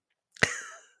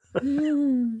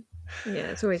 Yeah,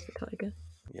 it's always the tiger.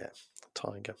 Yeah,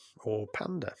 tiger or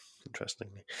panda,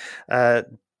 interestingly.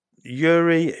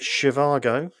 Yuri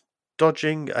Shivago,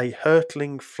 dodging a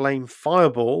hurtling flame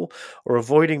fireball or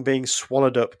avoiding being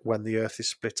swallowed up when the earth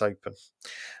is split open.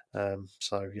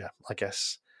 So, yeah, I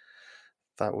guess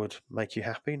that would make you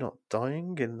happy, not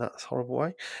dying in that horrible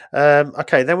way.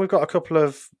 Okay, then we've got a couple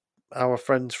of our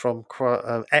friends from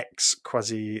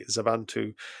ex-Quasi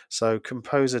Zabantu. So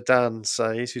composer Dan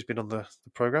says, who's been on the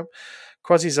programme,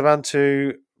 Quasi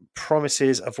Zabantu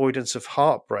promises avoidance of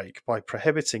heartbreak by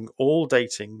prohibiting all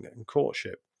dating and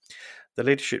courtship. The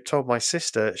leadership told my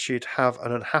sister she'd have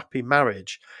an unhappy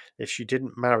marriage if she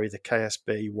didn't marry the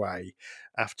KSB way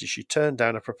after she turned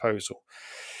down a proposal.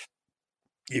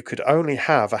 You could only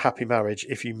have a happy marriage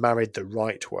if you married the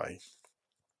right way.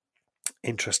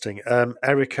 Interesting.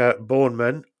 Erica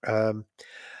Bornman, one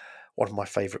of my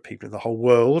favourite people in the whole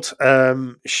world,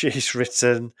 she's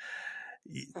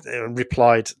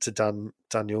replied to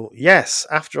Daniel, yes,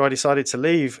 after I decided to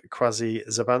leave Quasi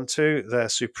Zabantu, their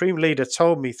supreme leader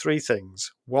told me 3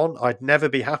 things. 1, I'd never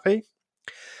be happy.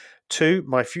 2,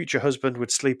 my future husband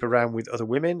would sleep around with other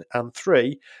women. And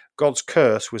 3, God's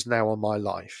curse was now on my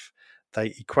life.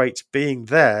 They equate being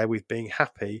there with being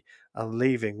happy and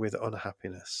leaving with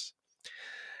unhappiness.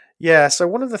 Yeah, so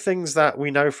one of the things that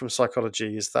we know from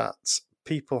psychology is that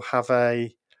people have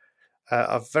a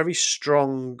very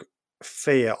strong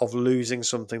fear of losing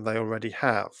something they already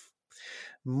have.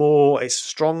 It's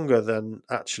stronger than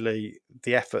actually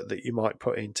the effort that you might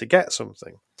put in to get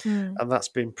something. And that's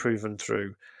been proven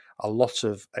through a lot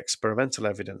of experimental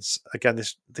evidence. Again,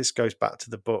 this goes back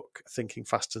to the book Thinking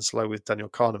Fast and Slow with Daniel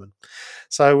Kahneman.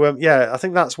 So I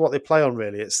think that's what they play on,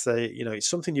 really. It's it's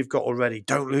something you've got already.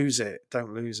 Don't lose it.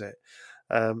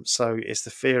 So it's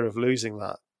the fear of losing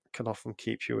that can often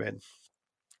keep you in.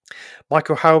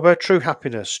 Michael Hauber, true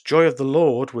happiness, joy of the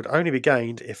Lord would only be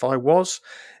gained if I was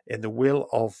in the will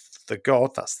of the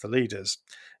God, that's the leaders.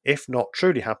 If not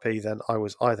truly happy, then I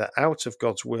was either out of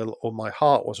God's will or my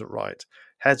heart wasn't right.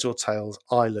 Heads or tails,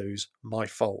 I lose, my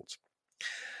fault.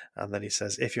 And then he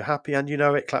says, if you're happy and you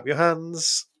know it, clap your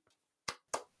hands.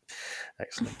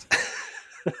 Excellent.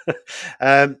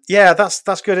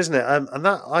 That's good, isn't it? And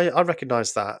that I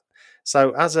recognise that.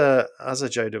 So as a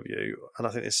JW, and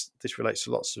I think this relates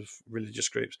to lots of religious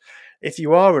groups, if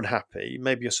you are unhappy,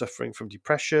 maybe you're suffering from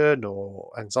depression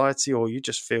or anxiety, or you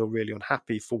just feel really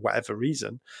unhappy for whatever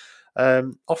reason,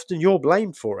 often you're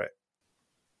blamed for it.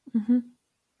 Mm-hmm.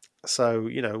 So,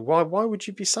 why would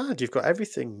you be sad? You've got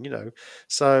everything,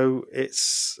 So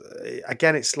it's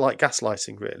like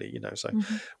gaslighting, really, So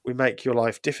we make your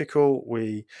life difficult.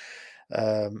 We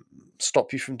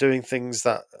stop you from doing things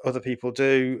that other people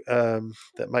do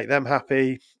that make them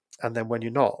happy. And then when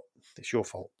you're not, it's your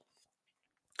fault.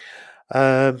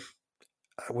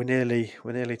 We're nearly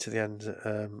to the end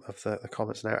of the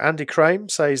comments now. Andy Crane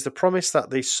says, the promise that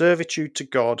the servitude to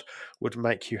God would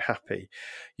make you happy.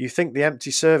 You think the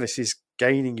empty service is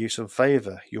gaining you some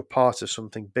favour. You're part of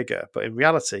something bigger. But in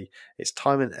reality, it's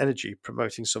time and energy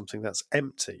promoting something that's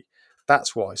empty.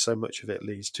 That's why so much of it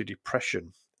leads to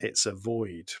depression. It's a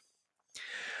void.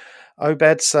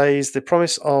 Obed says, the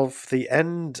promise of the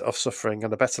end of suffering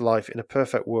and a better life in a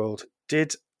perfect world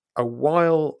did a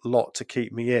while lot to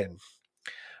keep me in,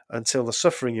 until the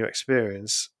suffering you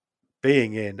experience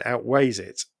being in outweighs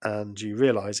it and you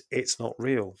realise it's not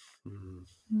real.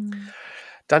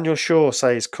 Daniel Shaw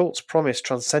says, cults promise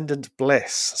transcendent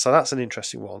bliss. So that's an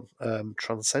interesting one.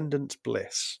 Transcendent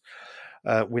bliss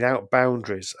without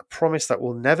boundaries, a promise that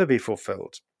will never be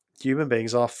fulfilled. Human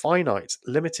beings are finite,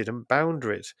 limited and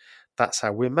boundaried. That's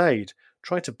how we're made.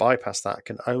 Trying to bypass that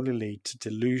can only lead to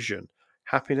delusion.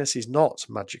 Happiness is not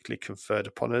magically conferred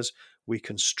upon us. We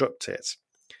construct it.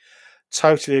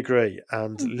 Totally agree.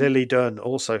 And Lily Dunn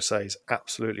also says,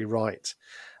 absolutely right.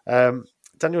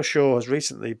 Daniel Shaw has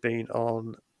recently been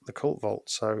on the Cult Vault.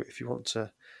 So if you want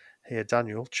to hear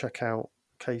Daniel, check out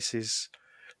Casey's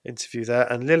interview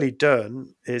there. And Lily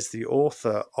Dunn is the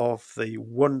author of the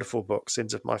wonderful book,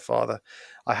 Sins of My Father.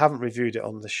 I haven't reviewed it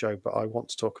on the show, but I want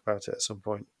to talk about it at some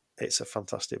point. It's a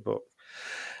fantastic book.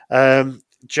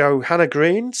 Johanna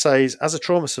Green says, as a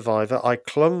trauma survivor, I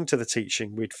clung to the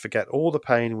teaching we'd forget all the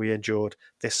pain we endured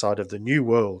this side of the new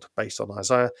world, based on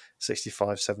Isaiah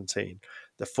 65:17.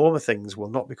 The former things will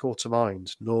not be called to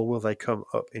mind, nor will they come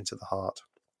up into the heart.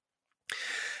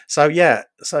 So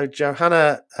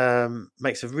Johanna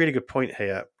makes a really good point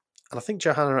here. And I think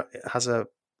Johanna has a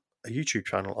YouTube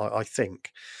channel, I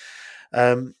think.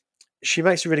 She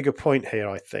makes a really good point here,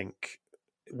 I think.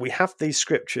 We have these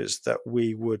scriptures that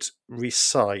we would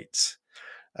recite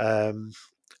and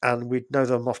we'd know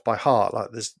them off by heart. Like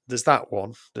there's that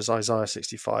one, there's Isaiah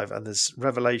 65, and there's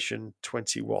Revelation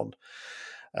 21.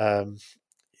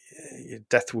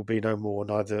 Death will be no more,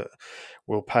 neither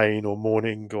will pain or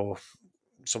mourning or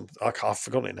something. I've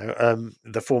forgotten it now.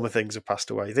 The former things have passed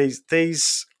away.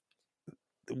 These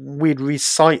we'd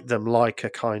recite them like a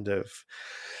kind of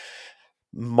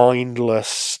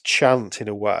mindless chant in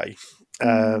a way.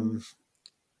 And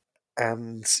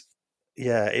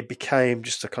yeah, it became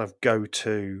just a kind of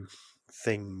go-to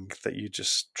thing that you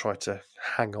just try to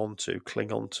hang on to,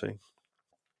 cling on to.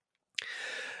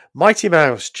 Mighty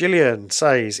Mouse Gillian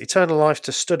says, eternal life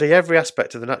to study every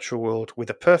aspect of the natural world with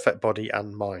a perfect body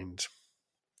and mind.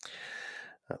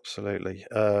 Absolutely.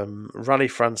 Rally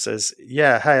Fran says,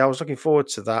 yeah, hey, I was looking forward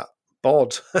to that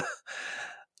bod.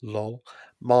 Lol.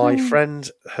 My friend,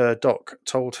 her doc,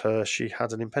 told her she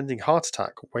had an impending heart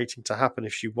attack waiting to happen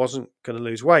if she wasn't going to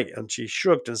lose weight. And she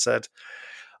shrugged and said,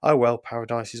 oh, well,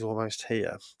 paradise is almost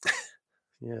here.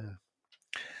 Yeah.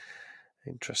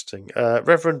 Interesting.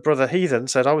 Reverend Brother Heathen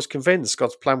said, I was convinced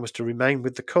God's plan was to remain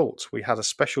with the cult. We had a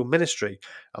special ministry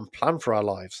and plan for our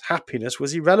lives. Happiness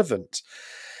was irrelevant.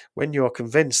 When you're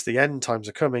convinced the end times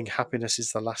are coming, happiness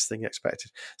is the last thing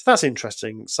expected. So that's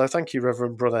interesting. So thank you,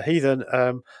 Reverend Brother Heathen.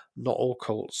 Not all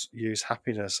cults use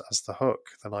happiness as the hook,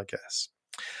 then I guess.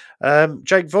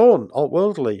 Jake Vaughan,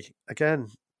 Altworldly, again,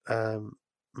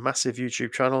 massive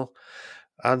YouTube channel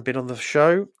and been on the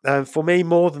show. For me,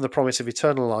 more than the promise of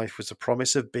eternal life was the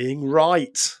promise of being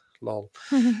right. Lol.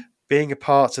 Being a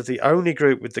part of the only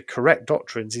group with the correct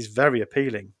doctrines is very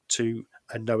appealing to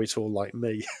a know-it-all like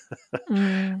me.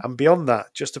 And beyond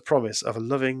that, just a promise of a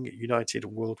loving, united,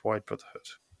 worldwide brotherhood.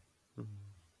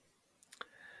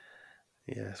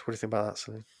 Yes, what do you think about that,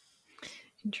 Celine?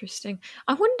 Interesting.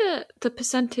 I wonder the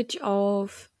percentage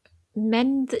of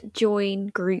men that join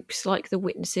groups like the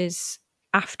Witnesses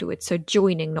afterwards, so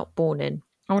joining, not born in.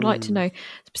 I would like to know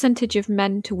the percentage of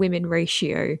men to women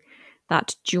ratio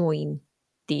that join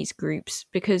these groups,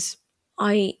 because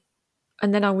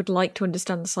and then I would like to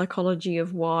understand the psychology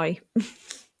of why.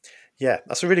 Yeah,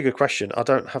 that's a really good question. I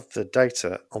don't have the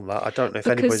data on that. I don't know if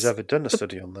anybody's ever done a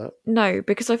study on that. No,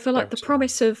 because I feel like the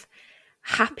promise of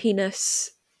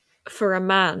happiness for a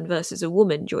man versus a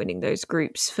woman joining those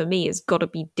groups, for me, has got to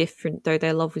be different, though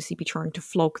they'll obviously be trying to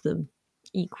flog them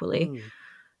equally.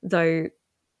 Though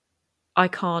I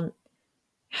can't...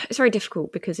 It's very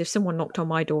difficult, because if someone knocked on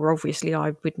my door, obviously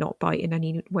I would not bite in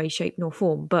any way, shape nor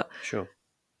form. But sure,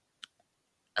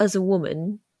 as a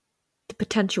woman, the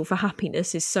potential for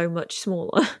happiness is so much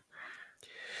smaller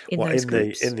in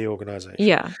the organisation.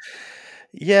 Yeah.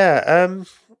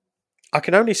 I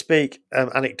can only speak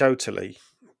anecdotally,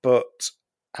 but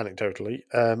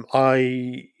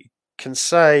I can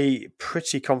say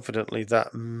pretty confidently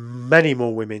that many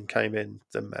more women came in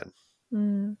than men.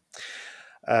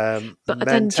 But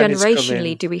then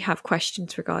generationally, do we have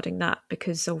questions regarding that?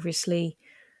 Because obviously,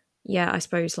 I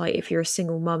suppose like if you're a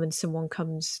single mum and someone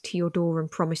comes to your door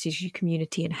and promises you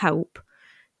community and help,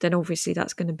 then obviously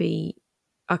that's going to be,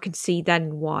 I can see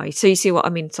then why. So you see what I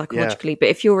mean psychologically. But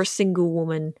if you're a single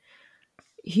woman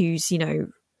who's,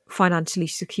 financially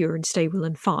secure and stable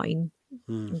and fine,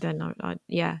 then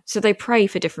so they pray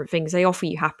for different things. They offer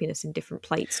you happiness in different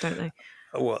plates, don't they?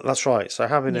 Well, that's right. So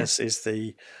happiness is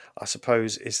the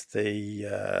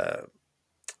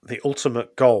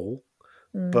ultimate goal,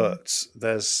 but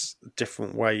there's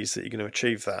different ways that you're going to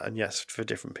achieve that. And yes, for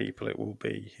different people, it will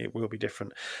be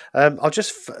different.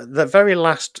 The very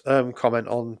last comment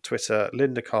on Twitter,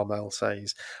 Linda Carmel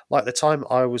says, like the time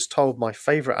I was told my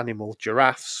favourite animal,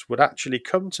 giraffes, would actually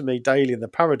come to me daily in the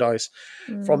paradise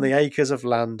from the acres of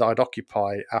land I'd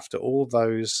occupy after all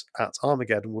those at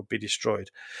Armageddon would be destroyed.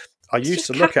 I used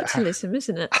to look capitalism,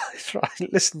 isn't it? That's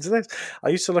right. Listen to this. I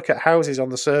used to look at houses on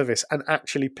the service and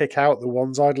actually pick out the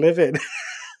ones I'd live in.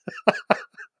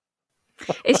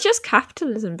 It's just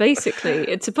capitalism, basically.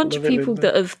 It's a bunch of people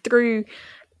that have, through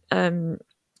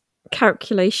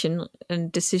calculation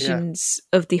and decisions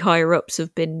of the higher ups,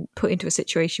 have been put into a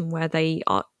situation where they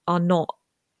are not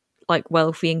like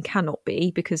wealthy and cannot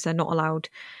be, because they're not allowed,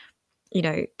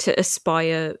 to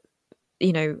aspire,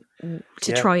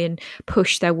 to try and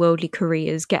push their worldly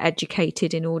careers, get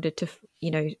educated in order to,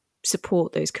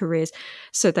 support those careers.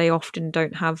 So they often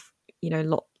don't have,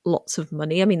 lots of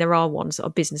money. I mean, there are ones that are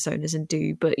business owners and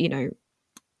do, but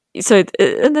so,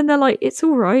 and then they're like, it's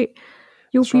all right,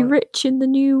 you'll be rich in the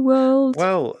new world.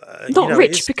 Well, not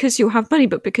rich because you'll have money,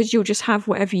 but because you'll just have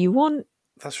whatever you want.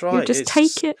 That's right. You'll just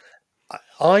take it.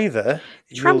 Either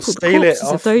you'll steal it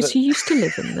off of those who used to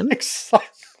live in them. Exactly.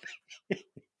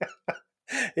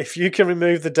 If you can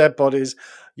remove the dead bodies,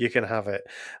 you can have it.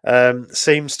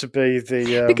 Seems to be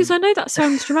the because I know that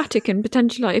sounds dramatic, and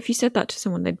potentially, like, if you said that to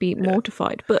someone, they'd be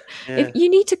mortified. But if you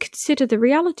need to consider the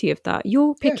reality of that,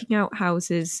 you're picking out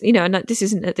houses, and this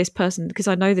isn't at this person, because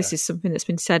I know this is something that's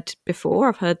been said before.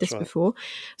 I've heard this before,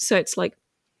 so it's like,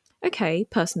 okay,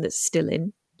 person that's still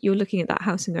in, you're looking at that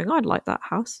house and going, I'd like that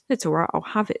house. It's all right. I'll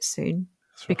have it soon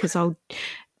because I'll.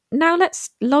 Now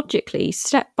let's logically,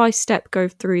 step by step, go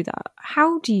through that.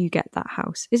 How do you get that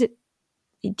house? Are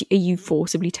you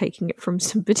forcibly taking it from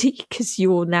somebody because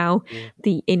you're now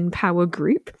the in power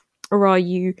group, or are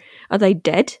they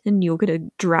dead and you're going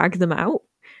to drag them out?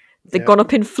 They've gone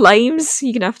up in flames.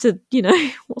 You're going to have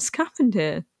to, what's happened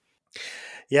here?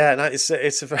 Yeah, no, it's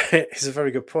a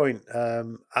very good point,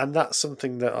 and that's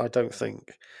something that I don't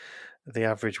think the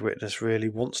average witness really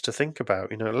wants to think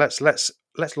about.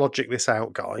 Let's logic this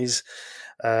out, guys.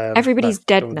 Everybody's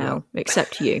dead now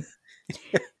except you.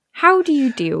 How do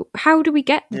we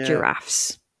get the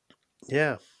giraffes?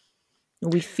 Yeah. Are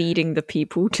we feeding the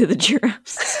people to the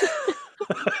giraffes?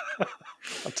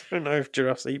 I don't know if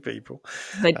giraffes eat people.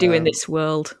 They do in this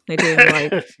world. They do in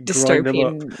like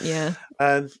dystopian. Yeah.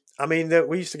 I mean,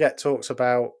 we used to get talks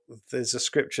about, there's a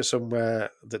scripture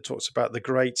somewhere that talks about the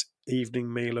great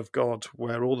evening meal of God,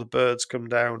 where all the birds come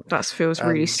down. That feels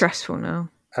really stressful now.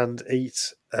 And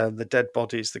eat the dead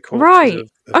bodies, the corpses. Right. Of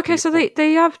okay, people. So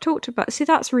they have talked about. See,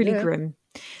 that's really grim.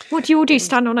 What do you all do?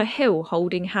 Stand on a hill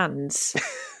holding hands,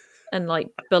 and like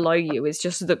below you is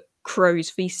just the crows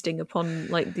feasting upon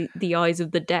like the eyes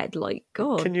of the dead. Like,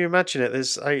 God. Can you imagine it?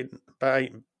 There's about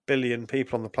 8 billion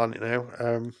people on the planet now,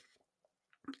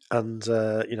 and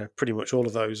pretty much all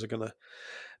of those are going to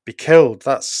be killed.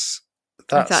 That's if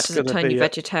that doesn't turn you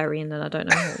vegetarian, then I don't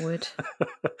know what would.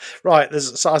 Right.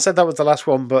 So I said that was the last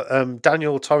one, but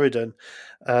Daniel Torridon,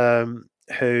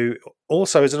 who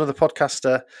also is another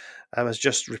podcaster, has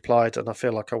just replied, and I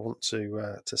feel like I want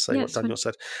to say what Daniel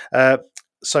said.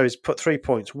 So he's put 3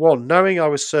 points. 1, knowing I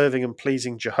was serving and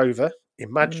pleasing Jehovah,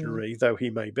 imaginary though he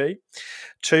may be.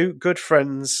 2, good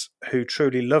friends who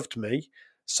truly loved me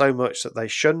so much that they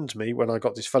shunned me when I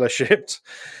got disfellowshipped.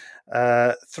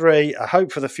 3, a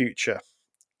hope for the future,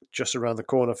 just around the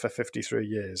corner for 53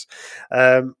 years.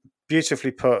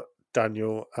 Beautifully put,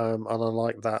 Daniel, and I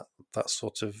like that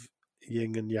sort of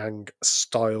yin and yang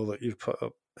style that you've put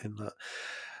up in that.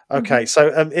 Okay, so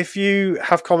if you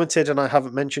have commented and I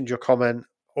haven't mentioned your comment,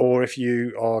 or if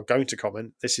you are going to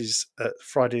comment, this is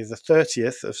Friday the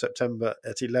 30th of September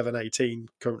at 11:18,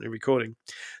 currently recording.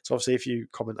 So obviously if you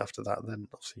comment after that, then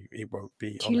obviously it won't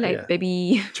be too late,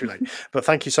 baby. Too late. But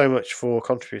thank you so much for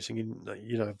contributing.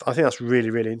 I think that's really,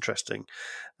 really interesting,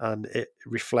 and it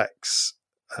reflects,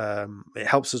 it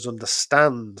helps us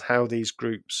understand how these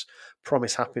groups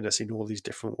promise happiness in all these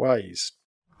different ways.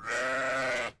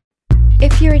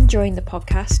 If you're enjoying the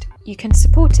podcast, you can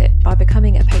support it by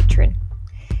becoming a patron.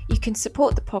 You can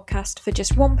support the podcast for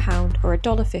just £1 or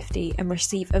 $1.50 and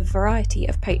receive a variety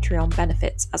of Patreon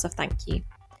benefits as a thank you.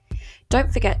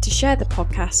 Don't forget to share the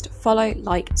podcast, follow,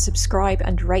 like, subscribe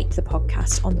and rate the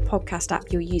podcast on the podcast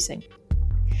app you're using.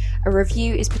 A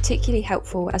review is particularly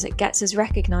helpful as it gets us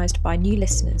recognised by new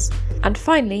listeners. And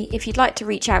finally, if you'd like to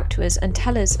reach out to us and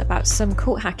tell us about some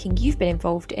cult hacking you've been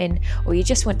involved in, or you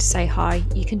just want to say hi,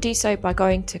 you can do so by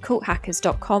going to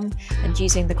culthackers.com and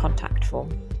using the contact form.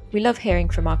 We love hearing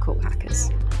from our cult hackers.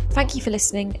 Thank you for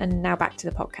listening, and now back to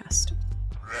the podcast.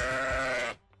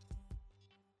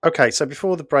 Okay, so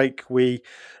before the break, we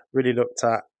really looked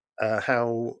at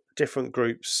how different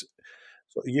groups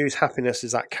sort of use happiness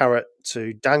as that carrot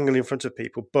to dangle in front of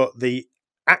people, but the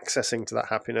accessing to that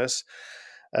happiness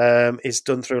is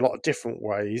done through a lot of different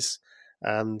ways.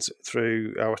 and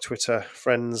through our Twitter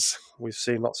friends, we've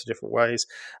seen lots of different ways.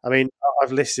 I mean,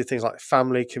 I've listed things like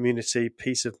family, community,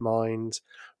 peace of mind,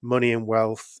 money and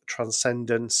wealth,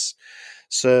 transcendence,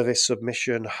 service,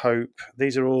 submission, hope.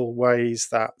 These are all ways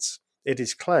that it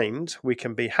is claimed we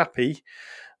can be happy,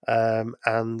 but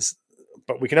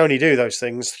we can only do those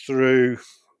things through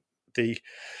the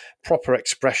proper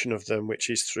expression of them, which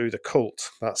is through the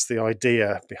cult. That's the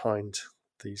idea behind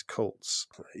these cults.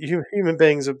 Human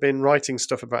beings have been writing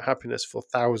stuff about happiness for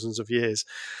thousands of years.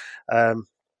 And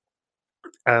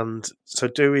so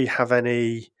do we have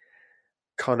any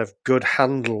kind of good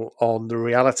handle on the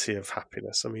reality of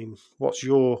happiness? I mean, I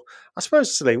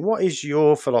suppose, Celine, what is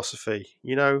your philosophy?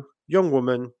 Young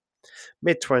woman,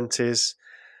 mid-20s,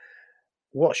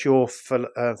 what's your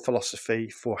philosophy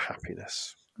for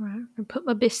happiness? Right, I'll put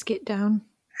my biscuit down.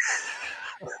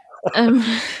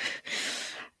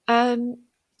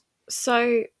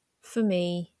 So for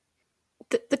me,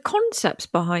 the concepts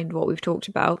behind what we've talked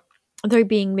about, though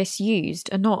being misused,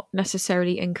 are not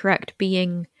necessarily incorrect.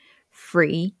 Being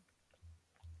free,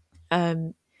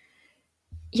 so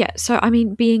I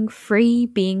mean, being free,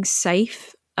 being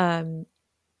safe, having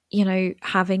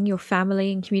your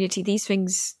family and community, these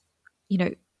things,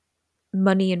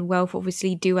 money and wealth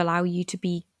obviously do allow you to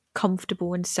be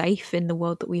comfortable and safe in the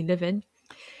world that we live in.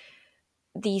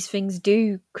 These things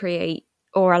do create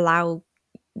or allow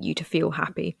you to feel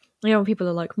happy. People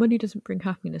are like, money doesn't bring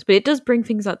happiness, but it does bring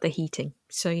things like the heating.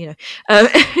 So, yeah.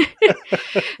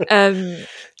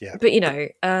 But,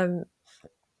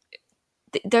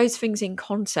 those things in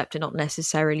concept are not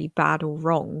necessarily bad or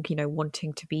wrong,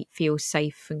 wanting to feel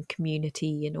safe and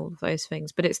community and all of those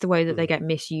things. But it's the way that they get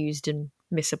misused and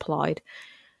misapplied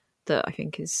that I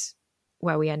think is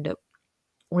where we end up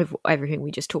with everything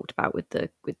we just talked about with the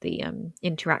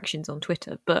interactions on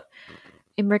Twitter. But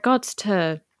in regards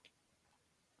to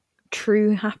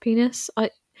true happiness,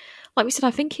 like we said,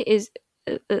 I think it is,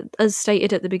 as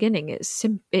stated at the beginning, it's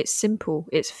simple.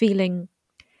 It's feeling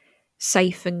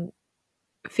safe and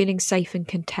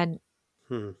content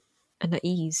and at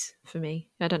ease for me.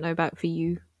 I don't know about for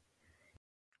you.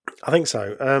 I think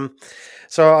so.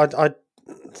 So I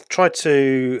tried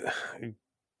to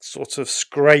sort of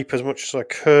scrape as much as I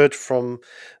could from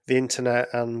the internet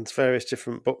and various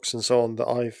different books and so on that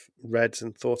I've read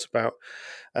and thought about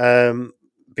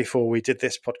before we did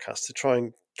this podcast to try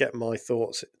and get my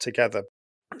thoughts together.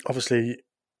 Obviously,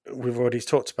 we've already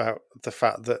talked about the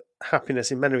fact that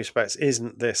happiness in many respects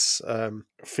isn't this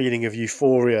feeling of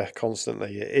euphoria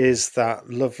constantly. It is that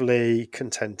lovely,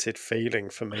 contented feeling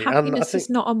for me. Happiness and I think, is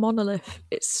not a monolith.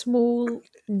 It's small,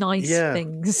 nice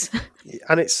things.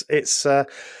 And it's a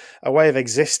way of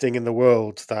existing in the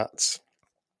world that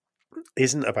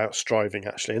isn't about striving,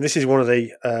 actually. And this is one of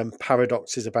the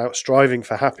paradoxes about striving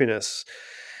for happiness,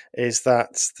 is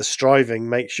that the striving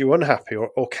makes you unhappy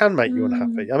or can make you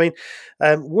unhappy. I mean,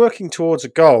 working towards a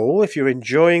goal, if you're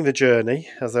enjoying the journey,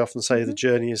 as they often say, the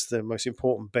journey is the most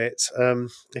important bit.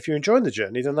 If you're enjoying the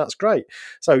journey, then that's great.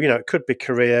 So, it could be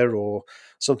career or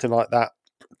something like that.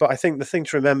 But I think the thing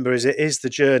to remember is it is the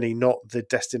journey, not the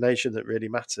destination, that really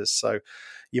matters. So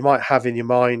you might have in your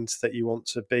mind that you want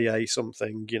to be a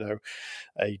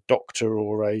doctor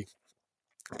or a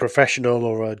professional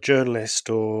or a journalist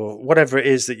or whatever it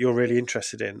is that you're really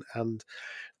interested in, and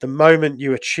the moment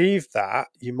you achieve that,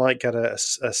 you might get a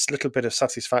little bit of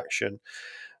satisfaction,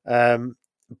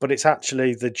 but it's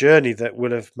actually the journey that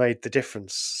will have made the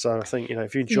difference. So I think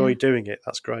if you enjoy doing it,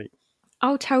 that's great.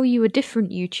 I'll tell you a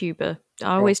different YouTuber.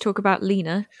 I always talk about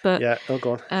Lena, but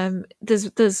go on. There's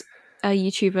a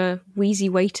YouTuber, Wheezy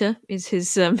Waiter is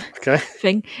his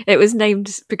thing. It was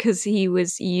named because he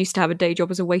used to have a day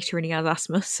job as a waiter and he has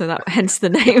asthma, so that hence the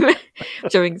name,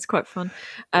 which I think is quite fun.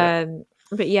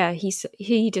 But yeah,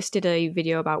 he just did a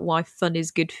video about why fun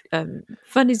is good.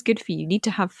 Fun is good for you. You need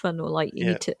to have fun, or you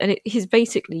need to. And he's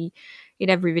basically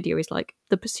in every video is like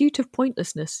the pursuit of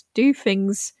pointlessness. Do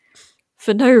things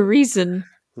for no reason,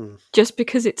 just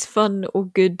because it's fun or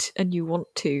good and you want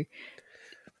to.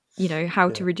 How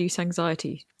to reduce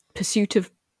anxiety,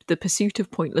 the pursuit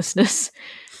of pointlessness.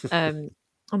 And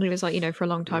it was like, for a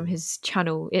long time, his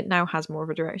channel, it now has more of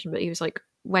a direction, but he was like,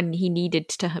 when he needed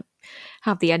to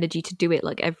have the energy to do it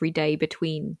like every day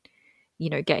between,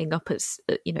 getting up at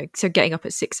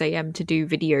 6 a.m. to do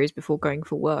videos before going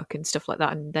for work and stuff like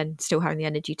that, and then still having the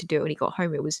energy to do it when he got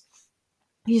home, he was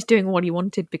doing what he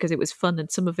wanted because it was fun,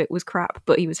 and some of it was crap,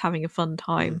 but he was having a fun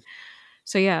time.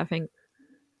 So yeah, I think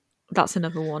that's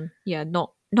another one. Yeah,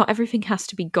 not everything has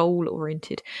to be goal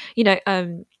oriented. What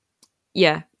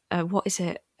is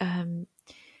it?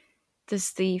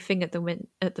 There's the thing at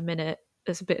the minute.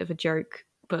 There's a bit of a joke,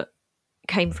 but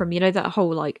came from, that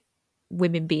whole like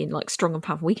women being like strong and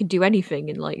powerful, we can do anything,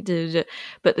 and like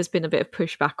but there's been a bit of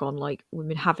pushback on like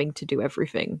women having to do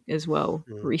everything as well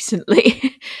recently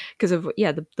because of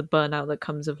the burnout that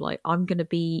comes of like, I'm gonna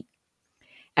be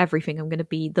everything, I'm gonna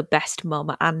be the best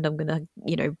mum, and I'm gonna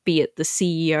be at the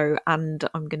CEO, and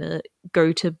I'm gonna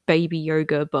go to baby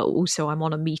yoga, but also I'm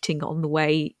on a meeting on the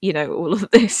way, all of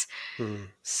this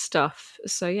stuff.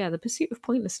 So yeah, the pursuit of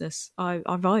pointlessness, I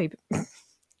vibe.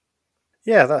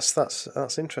 Yeah,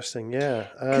 that's interesting. Yeah,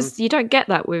 because you don't get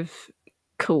that with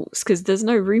cults, because there's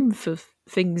no room for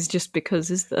things just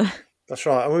because, is there? That's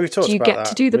right. I mean, we've talked do you about get that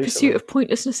to do the recently. pursuit of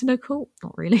pointlessness in a cult?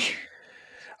 Not really.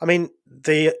 I mean,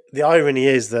 the irony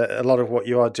is that a lot of what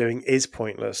you are doing is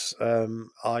pointless.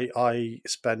 I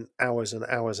spent hours and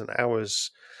hours and hours,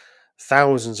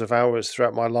 thousands of hours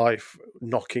throughout my life,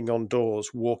 knocking on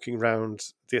doors, walking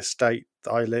around the estate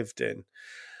that I lived in,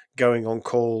 going on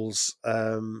calls.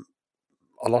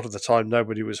 A lot of the time,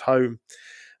 nobody was home.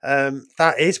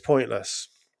 That is pointless,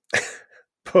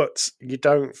 but you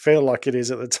don't feel like it is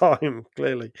at the time,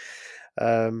 clearly.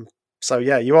 So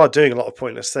yeah, you are doing a lot of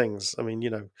pointless things. I mean,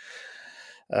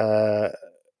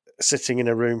 sitting in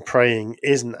a room praying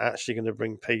isn't actually going to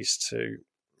bring peace to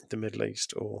the Middle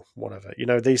East or whatever.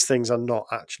 These things are not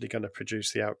actually going to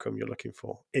produce the outcome you're looking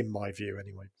for, in my view,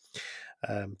 anyway.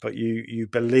 But you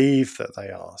believe that they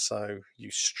are, so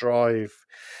you strive.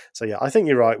 So yeah, I think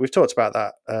you're right. We've talked about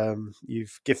that.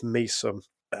 You've given me some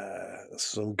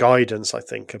guidance, I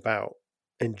think, about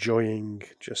enjoying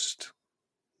just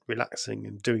relaxing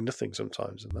and doing nothing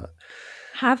sometimes, and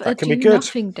Have that a can be do good.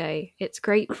 nothing day. It's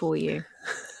great for you.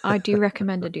 I do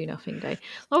recommend a do nothing day.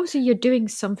 Obviously, you're doing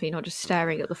something, not just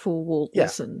staring at the four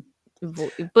walls and.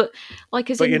 But like,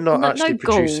 as you're in, not actually no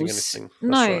producing goals. anything.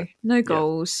 That's right. No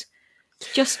goals.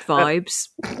 Just vibes.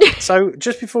 So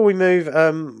just before we move,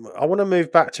 I want to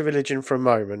move back to religion for a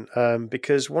moment,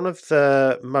 because one of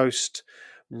the most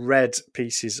read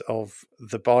pieces of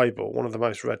the Bible, one of the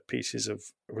most read pieces of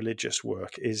religious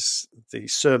work, is the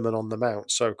Sermon on the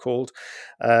Mount, so-called.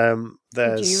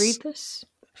 Did you read this?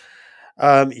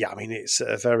 Yeah, I mean, it's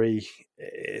a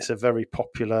very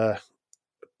popular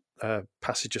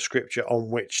passage of scripture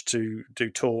on which to do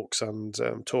talks and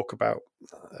talk about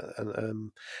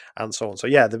and so on. So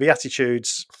yeah, the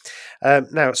Beatitudes.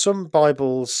 Now, some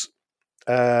Bibles.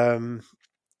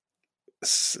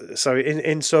 So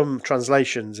in some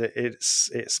translations,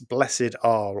 it's blessed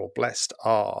are or blessed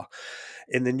are.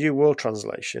 In the New World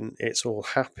Translation, it's all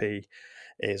happy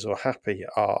is or happy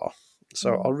are.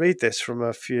 So I'll read this from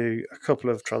a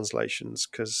couple of translations,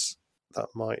 because that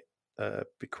might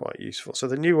be quite useful. So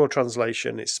the New World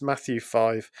Translation, it's Matthew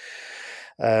 5.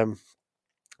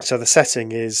 So the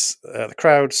setting is the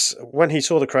crowds. When he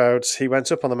saw the crowds, he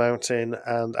went up on the mountain,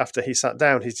 and after he sat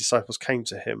down, his disciples came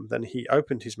to him. Then he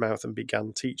opened his mouth and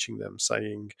began teaching them,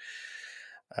 saying,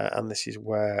 and this is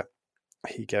where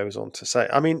he goes on to say,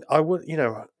 I mean, I would,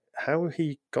 how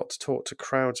he got to talk to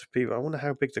crowds of people. I wonder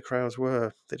how big the crowds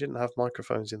were. They didn't have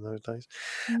microphones in those days.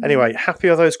 Anyway, happy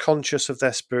are those conscious of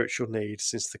their spiritual needs,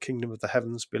 since the kingdom of the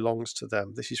heavens belongs to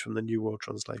them. This is from the New World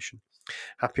Translation.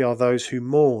 Happy are those who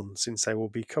mourn, since they will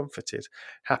be comforted.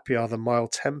 Happy are the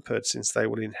mild-tempered, since they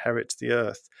will inherit the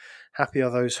earth. Happy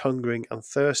are those hungering and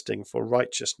thirsting for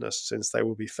righteousness, since they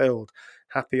will be filled.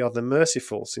 Happy are the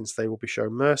merciful, since they will be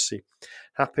shown mercy.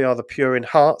 Happy are the pure in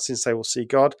heart, since they will see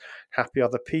God. Happy are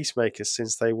the peacemakers,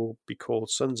 since they will be called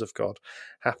sons of God.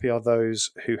 Happy are those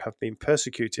who have been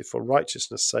persecuted for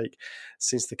righteousness' sake,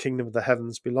 since the kingdom of the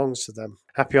heavens belongs to them.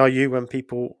 Happy are you when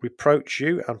people reproach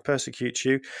you and persecute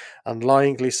you, and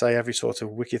lyingly say every sort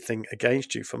of wicked thing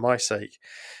against you for my sake.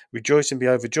 Rejoice and be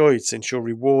overjoyed, since your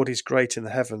reward is great in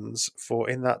the heavens, for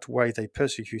in that way they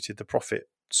persecuted the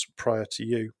prophets prior to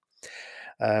you.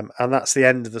 And that's the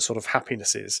end of the sort of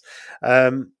happinesses.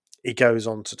 He goes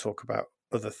on to talk about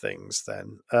other things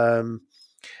then.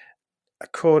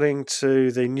 According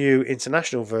to the New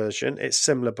International Version, it's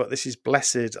similar, but this is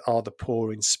blessed are the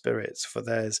poor in spirit, for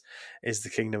theirs is the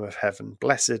kingdom of heaven.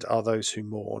 Blessed are those who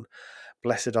mourn.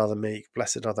 Blessed are the meek.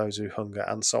 Blessed are those who hunger,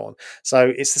 and so on.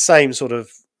 So it's the same sort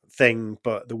of thing,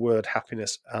 but the word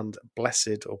happiness and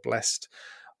blessed or blessed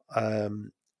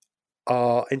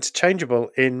are interchangeable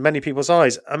in many people's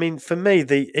eyes. I mean, for me,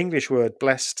 the English word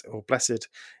blessed or blessed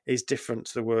is different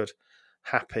to the word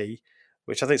happy,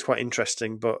 which I think is quite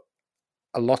interesting. But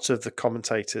a lot of the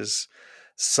commentators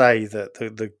say that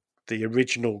the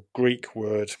original Greek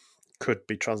word could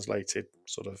be translated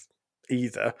sort of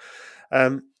either.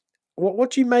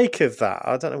 What do you make of that?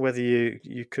 I don't know whether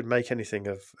you could make anything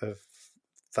of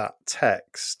that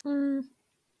text.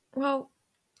 Well,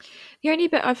 the only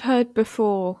bit I've heard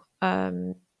before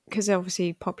because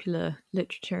obviously popular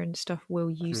literature and stuff will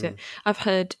use it. I've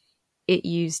heard it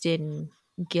used in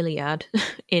Gilead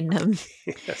in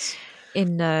Yes.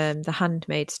 in The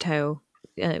Handmaid's Tale,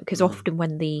 because often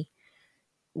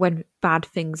when bad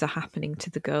things are happening to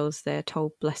the girls, they're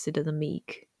told "Blessed are the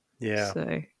meek." Yeah.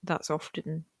 So that's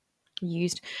often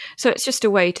used. So it's just a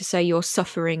way to say your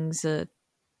sufferings are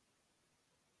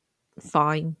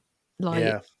fine.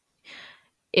 Like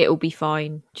it'll be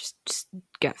fine. Just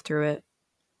get through it.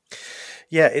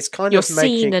 Yeah, it's kind You're of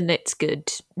making... seen and it's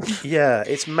good. Yeah,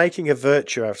 it's making a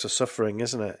virtue out of suffering,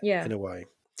 isn't it? Yeah. In a way.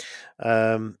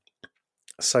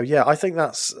 So yeah, I think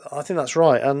that's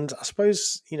right. And I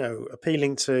suppose,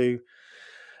 appealing to,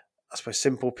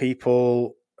 simple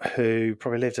people who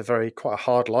probably lived quite a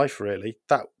hard life, really,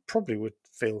 that probably would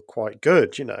feel quite good,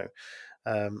 actually.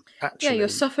 Yeah, your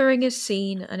suffering is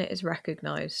seen and it is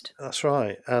recognised. That's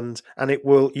right, and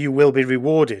you will be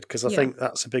rewarded, because I think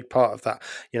that's a big part of that.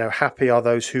 Happy are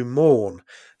those who mourn,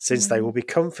 since they will be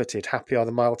comforted. Happy are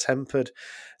the mild-tempered,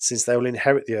 since they will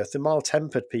inherit the earth. The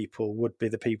mild-tempered people would be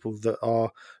the people that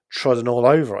are trodden all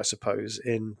over, I suppose,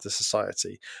 in the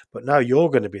society. But no, you're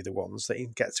going to be the ones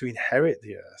that get to inherit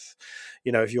the earth.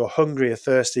 If you're hungry or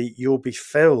thirsty, you'll be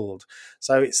filled.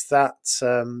 So it's that,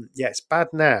 it's bad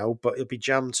now, but it'll be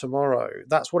jam tomorrow.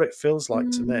 That's what it feels like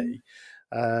to me.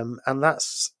 And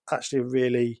that's actually a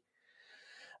really,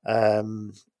 I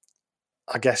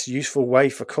guess, useful way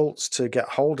for cults to get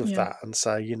hold of that and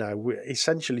say,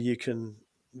 essentially you can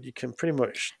pretty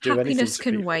much do anything. Happiness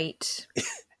can wait.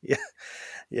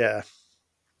 Yeah.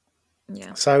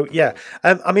 So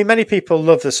many people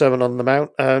love the Sermon on the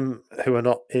Mount who are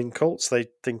not in cults. They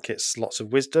think it's lots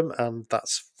of wisdom, and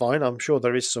that's fine. I'm sure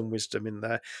there is some wisdom in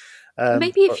there.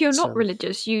 Maybe if you're not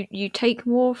religious, you take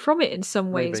more from it in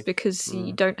some ways, maybe. because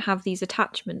you don't have these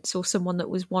attachments, or someone that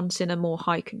was once in a more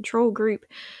high control group,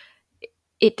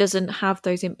 it doesn't have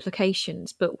those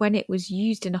implications. But when it was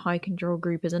used in a high control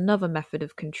group as another method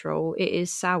of control, it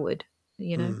is soured,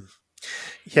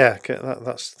 Yeah,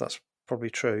 that's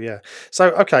probably true. Yeah. So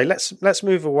okay, let's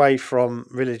move away from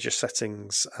religious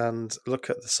settings and look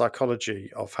at the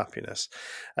psychology of happiness.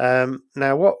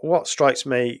 Now, what strikes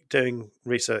me doing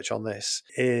research on this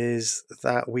is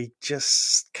that we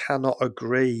just cannot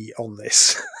agree on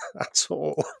this at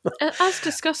all. As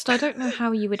discussed, I don't know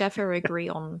how you would ever agree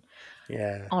on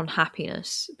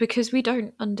happiness, because we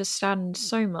don't understand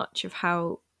so much of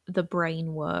how the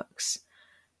brain works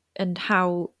and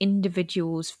how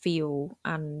individuals feel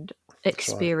and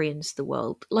experience the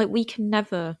world. Like, we can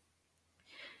never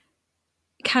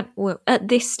at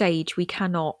this stage we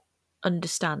cannot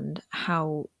understand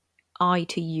how I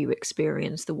to you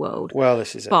experience the world. Well,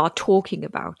 this is bar talking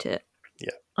about it.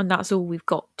 Yeah. And that's all we've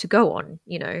got to go on,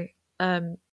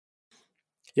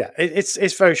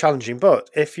 it's very challenging, but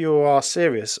if you are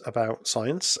serious about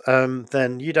science,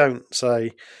 then you don't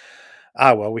say,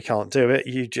 well, we can't do it.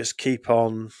 You just keep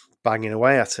on banging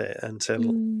away at it until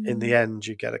in the end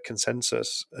you get a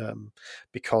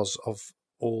because of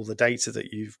all the data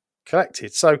that you've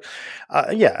collected. So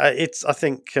I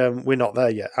think we're not there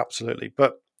yet, absolutely.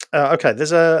 But okay,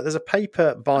 there's a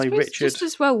paper by Richard. Just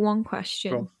as well, one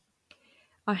question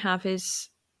I have is,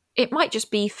 it might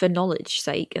just be for knowledge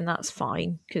sake, and that's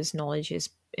fine, because knowledge is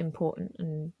important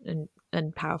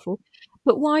and powerful.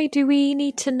 But why do we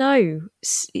need to know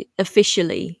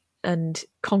officially and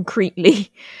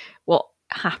concretely what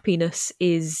happiness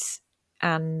is,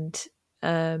 and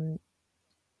to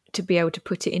be able to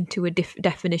put it into a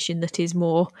definition that is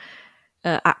more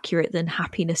accurate than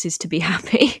happiness is to be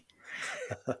happy?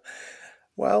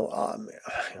 Well,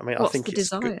 what's I think the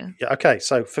desire? Yeah, okay.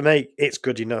 So for me, it's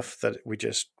good enough that we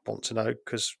just want to know,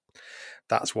 because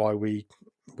that's why we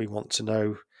want to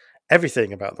know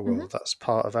everything about the world. That's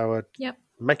part of our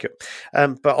makeup.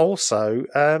 But also,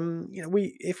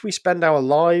 if we spend our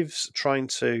lives trying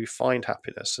to find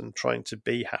happiness and trying to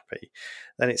be happy,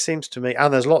 then it seems to me,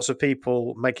 and there's lots of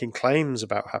people making claims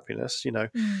about happiness.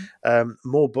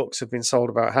 More books have been sold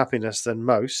about happiness than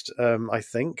most, I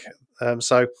think.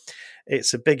 So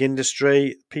it's a big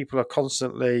industry. People are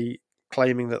constantly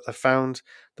claiming that they've found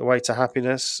the way to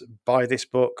happiness. Buy this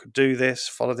book, do this,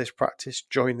 follow this practice,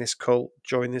 join this cult,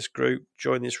 join this group,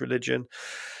 join this religion,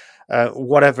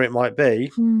 whatever it might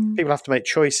be. People have to make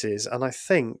choices. And I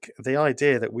think the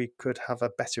idea that we could have a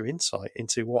better insight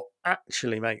into what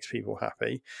actually makes people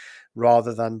happy,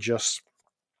 rather than just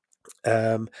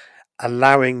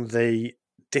allowing the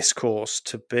discourse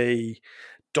to be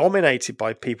dominated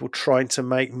by people trying to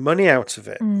make money out of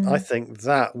it. I think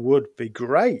that would be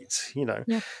great,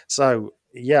 So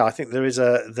I think there is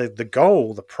the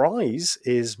goal, the prize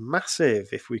is massive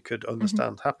if we could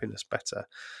understand happiness better.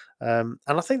 And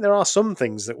I think there are some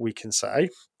things that we can say,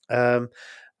 and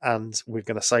we're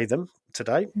going to say them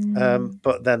today.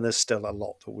 But then there's still a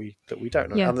lot that we don't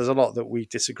know, and there's a lot that we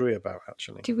disagree about.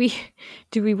 Actually, do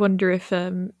we wonder if,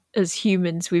 as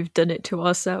humans, we've done it to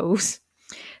ourselves?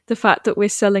 The fact that we're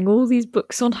selling all these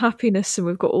books on happiness and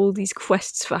we've got all these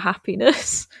quests for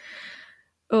happiness.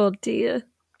 Oh dear.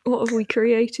 What have we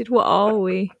created? What are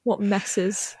we? What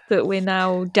messes that we're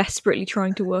now desperately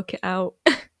trying to work it out?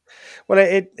 Well,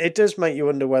 it does make you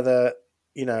wonder whether,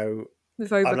 we've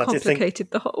overcomplicated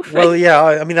the whole thing. Well, yeah,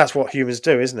 I mean, that's what humans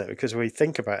do, isn't it? Because we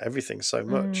think about everything so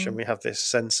much and we have this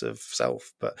sense of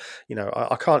self. But,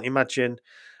 I can't imagine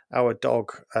our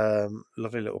dog,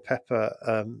 lovely little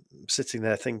Pepper, sitting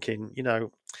there thinking,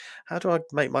 how do I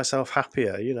make myself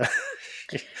happier?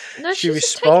 No, she's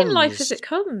just taking life as it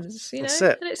comes, and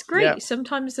it's great. Yeah.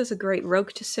 Sometimes there's a great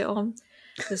rug to sit on.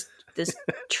 There's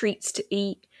treats to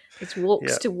eat. There's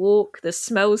walks to walk. There's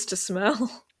smells to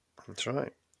smell. That's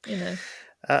right.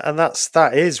 And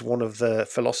that is one of the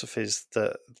philosophies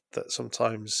that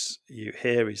sometimes you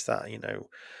hear is that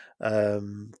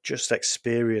just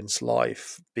experience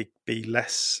life, be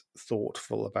less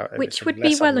thoughtful about everything. Which would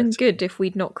be well and good if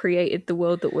we'd not created the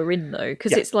world that we're in, though,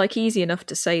 because it's like easy enough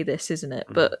to say this, isn't it?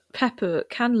 But Pepper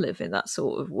can live in that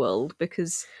sort of world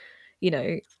because,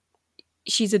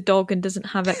 she's a dog and doesn't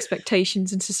have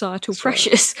expectations and societal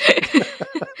pressures.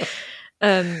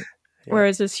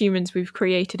 Whereas as humans, we've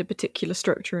created a particular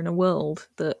structure in a world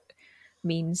that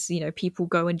means, people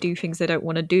go and do things they don't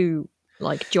want to do,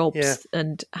 like jobs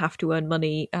and have to earn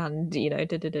money and,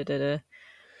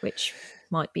 which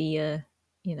might be,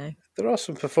 There are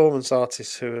some performance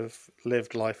artists who have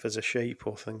lived life as a sheep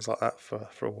or things like that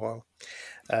for a while.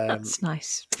 That's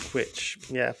nice. Which,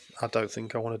 I don't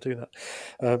think I want to do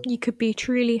that. You could be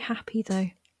truly happy, though.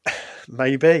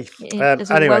 Maybe.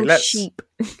 Anyway,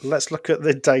 let's look at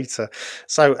the data.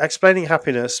 So, Explaining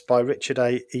Happiness by Richard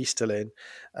A. Easterlin.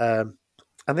 And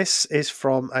this is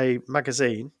from a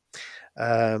magazine.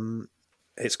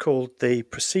 It's called The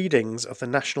Proceedings of the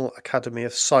National Academy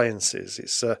of Sciences.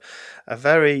 It's a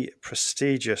very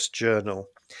prestigious journal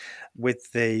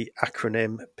with the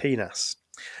acronym PNAS.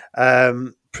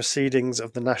 Proceedings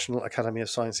of the National Academy of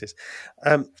Sciences,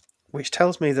 which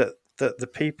tells me that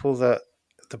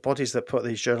the bodies that put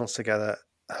these journals together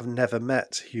have never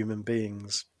met human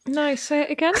beings. No, say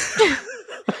it again.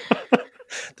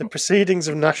 The Proceedings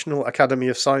of National Academy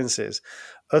of Sciences,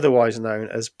 otherwise known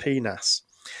as PNAS.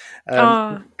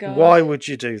 God. Why would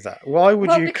you do that? Why would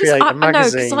you create a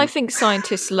magazine? No, because I think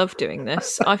scientists love doing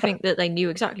this. I think that they knew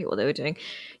exactly what they were doing.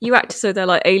 You act as though they're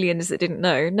like aliens that didn't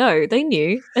know. No, they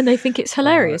knew, and they think it's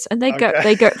hilarious. And they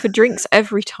go for drinks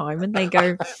every time,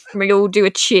 and we all do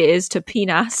a cheers to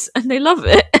PNAS, and they love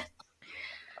it.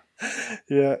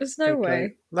 Yeah, there's no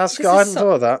way. That's good. I hadn't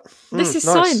thought of that. This is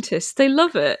nice. Scientists. They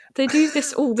love it. They do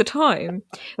this all the time.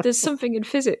 There's something in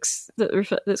physics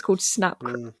that's called snap,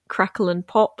 crackle, and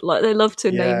pop. Like they love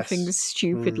to name things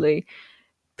stupidly.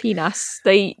 PNAS.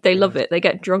 They love it. They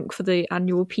get drunk for the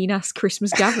annual PNAS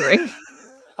Christmas gathering.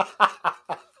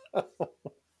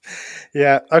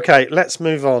 Yeah. Okay. Let's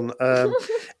move on.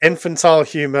 Infantile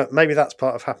humour. Maybe that's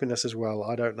part of happiness as well.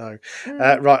 I don't know.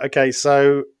 Right. Okay.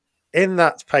 So. In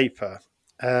that paper,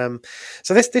 so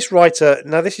this writer,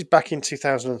 now this is back in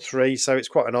 2003, so it's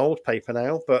quite an old paper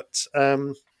now, but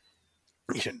not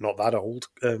that old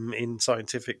in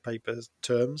scientific paper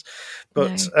terms.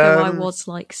 But no, I was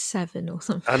like 7 or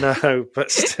something. I know, but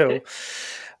still.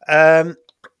 And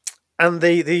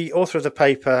the author of the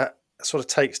paper sort of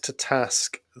takes to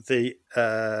task the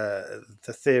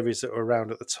theories that were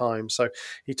around at the time. So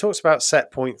he talks about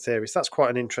set point theories. That's quite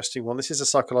an interesting one. This is a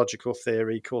psychological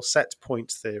theory called set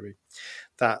point theory,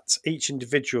 that each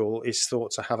individual is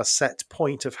thought to have a set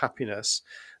point of happiness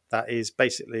that is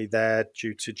basically there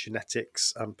due to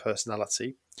genetics and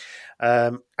personality.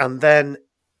 And then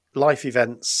life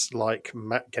events like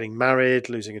getting married,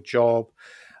 losing a job,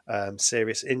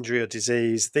 serious injury or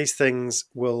disease, these things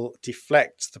will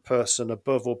deflect the person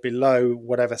above or below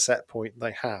whatever set point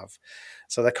they have.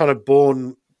 So they're kind of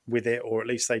born with it, or at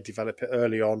least they develop it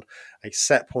early on, a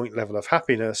set point level of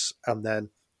happiness, and then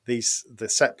the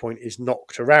set point is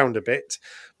knocked around a bit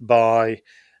by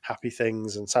happy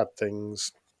things and sad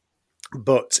things.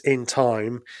 But in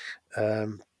time,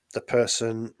 the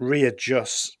person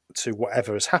readjusts to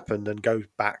whatever has happened and goes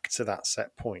back to that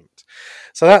set point.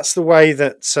 So that's the way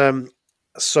that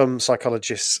some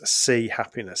psychologists see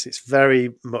happiness. It's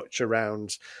very much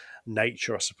around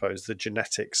nature, I suppose, the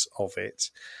genetics of it.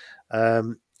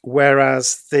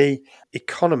 Whereas the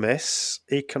economics,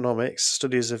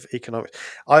 studies of economics,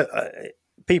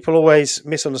 people always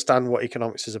misunderstand what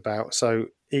economics is about. So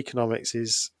economics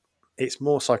it's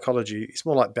more psychology. It's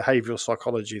more like behavioural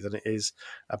psychology than it is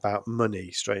about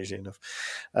money, strangely enough.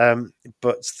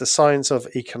 But the science of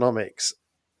economics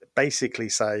basically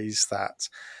says that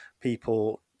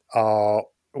people are,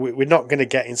 we're not going to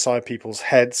get inside people's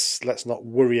heads. Let's not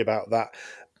worry about that.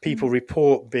 People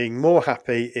report being more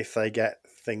happy if they get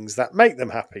things that make them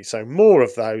happy. So more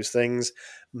of those things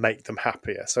make them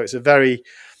happier. So it's a very,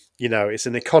 it's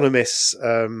an economist's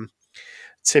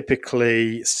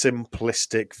typically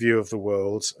simplistic view of the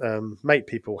world. Make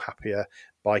people happier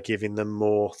by giving them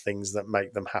more things that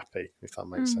make them happy, if that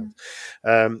makes sense.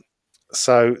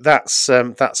 So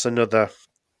that's another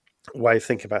way of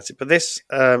thinking about it. But this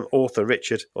author,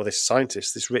 Richard, or this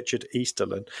scientist, this Richard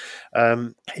Easterlin,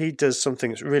 he does something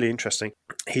that's really interesting.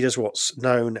 He does what's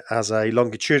known as a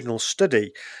longitudinal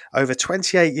study over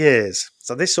 28 years.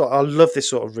 So I love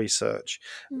this sort of research.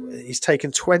 He's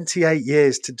taken 28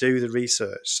 years to do the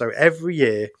research. So every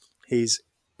year he's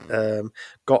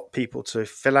got people to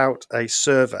fill out a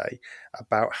survey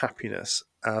about happiness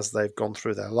as they've gone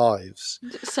through their lives.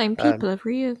 Same people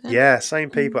every year then? Yeah,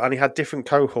 same people. And he had different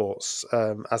cohorts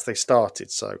as they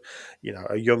started. So,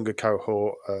 a younger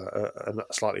cohort, a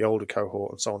slightly older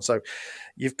cohort, and so on. So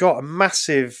you've got a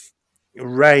massive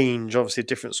range, obviously, of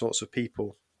different sorts of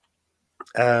people.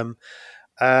 And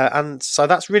so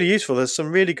that's really useful. There's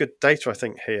some really good data, I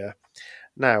think, here.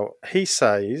 Now, he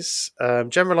says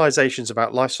generalizations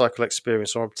about life cycle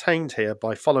experience are obtained here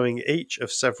by following each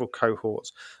of several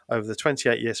cohorts over the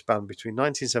 28-year span between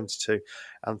 1972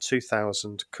 and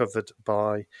 2000 covered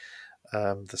by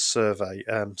the survey.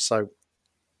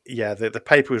 The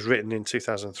paper was written in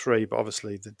 2003, but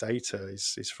obviously the data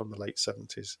is from the late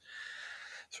 70s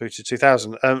through to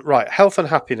 2000. Right, health and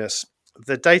happiness.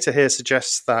 The data here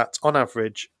suggests that, on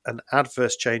average, an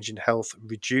adverse change in health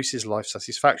reduces life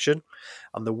satisfaction,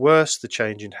 and the worse the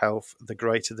change in health, the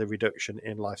greater the reduction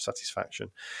in life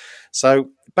satisfaction. So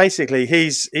basically,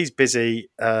 he's busy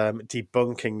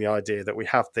debunking the idea that we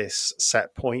have this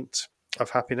set point of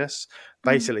happiness.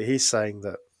 Basically, he's saying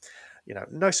that,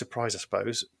 no surprise, I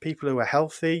suppose, people who are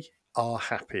healthy are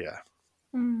happier.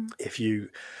 If you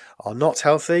are not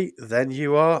healthy, then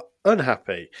you are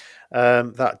unhappy.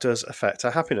 That does affect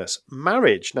our happiness.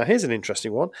 Marriage. Now, here's an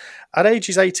interesting one. At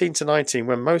ages 18 to 19,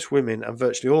 when most women and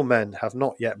virtually all men have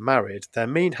not yet married, their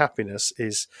mean happiness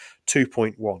is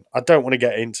 2.1. I don't want to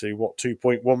get into what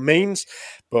 2.1 means,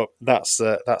 but that's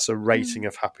a rating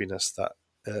of happiness that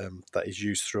is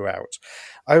used throughout.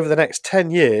 Over the next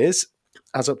 10 years,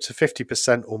 as up to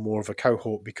 50% or more of a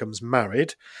cohort becomes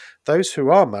married, those who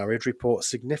are married report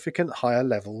significant higher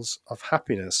levels of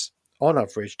happiness, on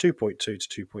average 2.2 to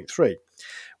 2.3,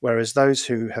 whereas those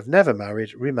who have never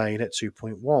married remain at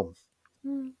 2.1.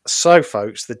 So,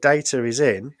 folks, the data is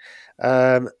in.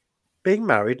 Being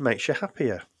married makes you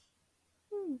happier.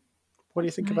 What do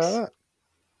you think about that?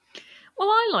 Well,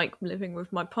 I like living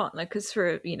with my partner because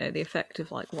for, the effect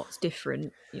of like what's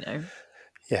different,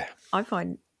 Yeah. I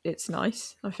find it's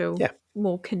nice. I feel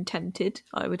more contented,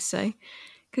 I would say,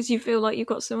 because you feel like you've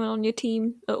got someone on your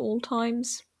team at all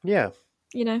times. Yeah.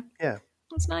 Yeah.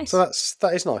 That's nice. So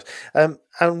that is nice.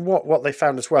 And what they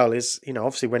found as well is,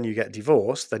 obviously when you get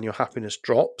divorced, then your happiness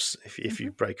drops. If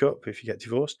you break up, if you get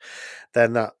divorced,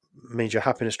 then that means your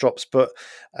happiness drops. But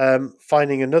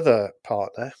finding another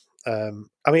partner,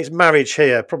 it's marriage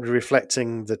here, probably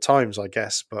reflecting the times, I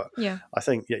guess. But I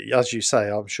think, as you say,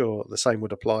 I'm sure the same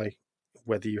would apply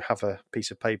whether you have a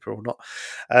piece of paper or not.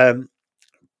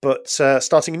 But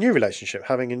starting a new relationship,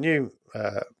 having a new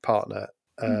partner,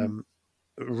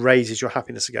 raises your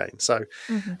happiness again. So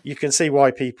you can see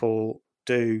why people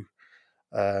do,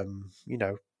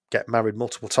 get married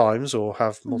multiple times or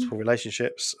have multiple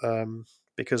relationships.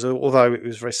 Because although it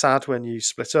was very sad when you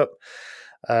split up,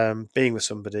 being with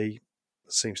somebody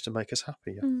seems to make us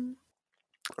happier.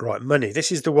 Right, money.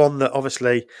 This is the one that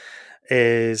obviously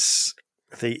is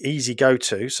the easy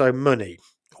go-to. So money.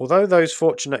 Although those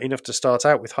fortunate enough to start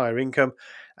out with higher income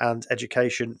and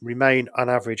education remain on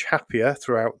average happier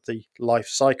throughout the life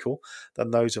cycle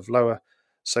than those of lower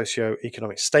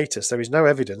socioeconomic status, there is no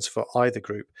evidence for either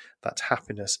group that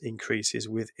happiness increases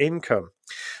with income.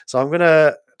 So I'm going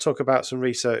to talk about some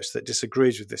research that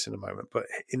disagrees with this in a moment. But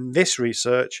in this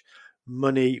research,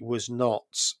 money was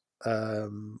not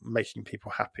making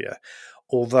people happier.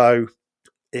 Although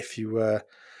if you were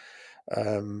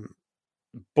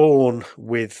born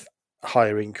with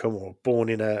higher income or born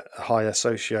in a higher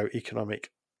socio-economic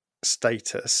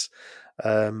status,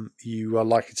 you are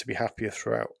likely to be happier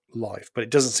throughout life. But it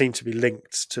doesn't seem to be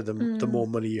linked to the more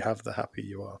money you have, the happier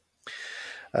you are.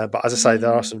 But as I say,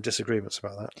 there are some disagreements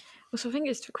about that. Well, so I think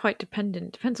it's quite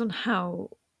dependent. Depends on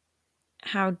how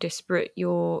how disparate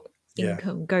your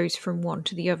income goes from one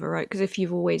to the other, right? Because if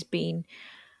you've always been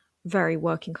very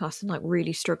working class and like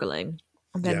really struggling,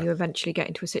 and then you eventually get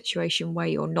into a situation where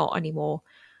you're not anymore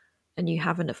and you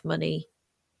have enough money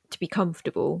to be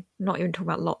comfortable, not even talking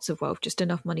about lots of wealth, just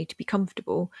enough money to be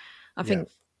comfortable, I think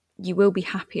you will be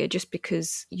happier just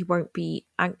because you won't be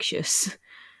anxious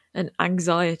and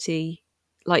anxiety.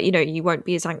 Like, you know, you won't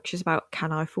be as anxious about,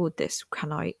 can I afford this?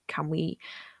 Can we,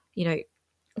 you know,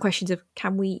 questions of,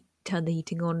 can we turn the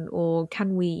heating on, or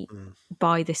can we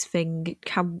buy this thing?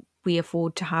 Can we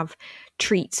afford to have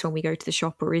treats when we go to the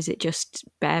shop, or is it just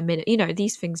bare minimum? You know,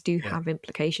 these things do have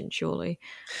implications, surely.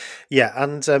 Yeah,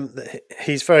 and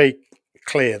he's very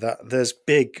clear that there's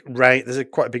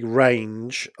quite a big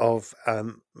range of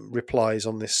replies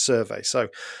on this survey. So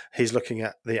he's looking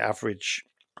at the averages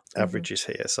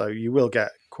here. So you will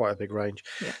get quite a big range.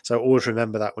 Yeah. So always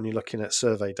remember that when you're looking at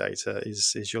survey data,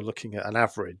 is you're looking at an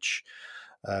average,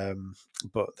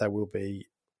 but there will be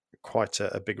quite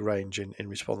a big range in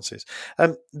responses.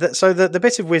 So the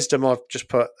bit of wisdom I've just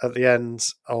put at the end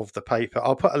of the paper,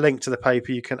 I'll put a link to the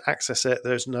paper. You can access it.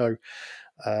 There's no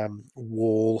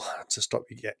wall to stop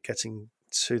you getting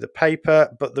to the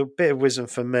paper. But the bit of wisdom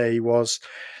for me was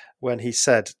when he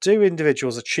said, do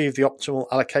individuals achieve the optimal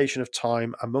allocation of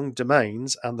time among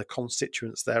domains and the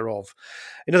constituents thereof?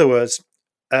 In other words,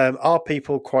 are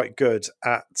people quite good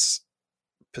at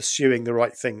pursuing the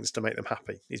right things to make them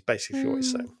happy, is basically what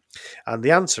he's saying. And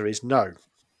the answer is no.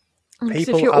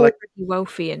 People if you're already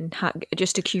wealthy and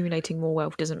just accumulating more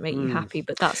wealth doesn't make you happy,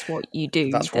 but that's what you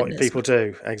do. That's what people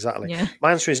do, exactly. Yeah.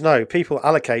 My answer is no. People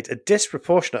allocate a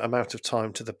disproportionate amount of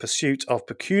time to the pursuit of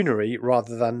pecuniary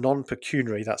rather than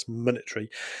non-pecuniary, that's monetary,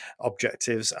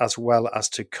 objectives, as well as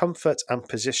to comfort and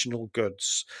positional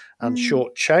goods, and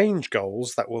short-change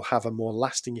goals that will have a more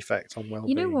lasting effect on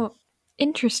well-being. You know what?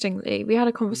 Interestingly, we had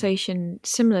a conversation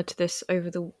similar to this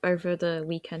over the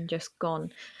weekend just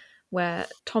gone, where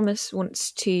Thomas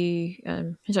wants to,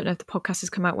 I don't know if the podcast has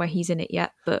come out where he's in it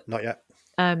yet, but not yet.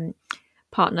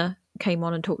 Partner came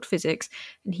on and talked physics,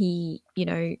 and he, you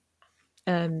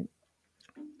know,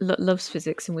 loves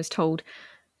physics and was told,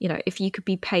 you know, if you could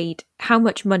be paid, how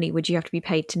much money would you have to be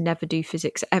paid to never do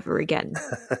physics ever again?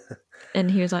 And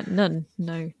he was like, none,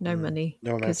 no money.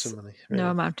 No amount of money. Really. No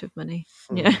amount of money.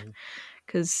 Yeah.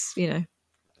 Because, you know,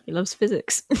 he loves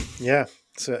physics. Yeah.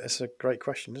 It's a great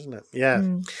question, isn't it? Yeah.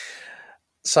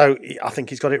 So I think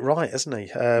he's got it right, hasn't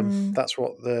he? That's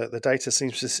what the data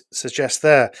seems to suggest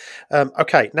there.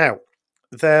 Okay, now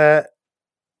there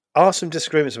are some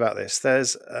disagreements about this.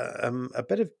 There's a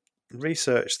bit of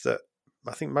research that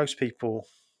I think most people,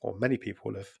 or many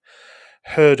people, have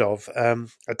heard of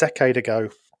a decade ago.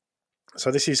 So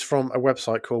this is from a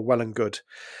website called Well and Good.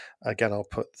 Again, I'll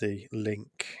put the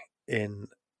link in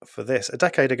for this. A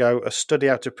decade ago, a study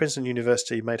out of Princeton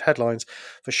University made headlines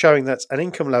for showing that an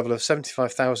income level of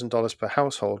 $75,000 per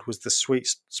household was the sweet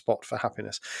spot for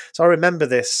happiness. So I remember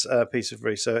this piece of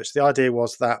research. The idea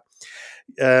was that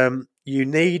you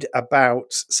need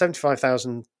about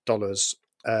 $75,000.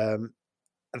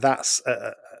 That's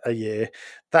a year.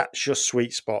 That's your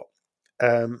sweet spot.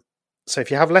 So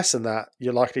if you have less than that,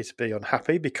 you're likely to be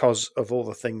unhappy because of all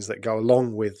the things that go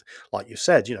along with, like you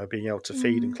said, you know, being able to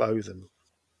feed and clothe and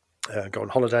go on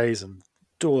holidays and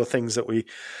do all the things that we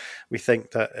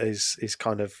think that is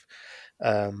kind of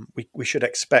we should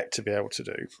expect to be able to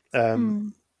do.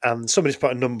 And somebody's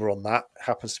put a number on that. It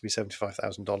happens to be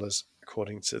 $75,000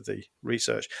 according to the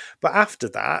research. But after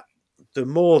that, the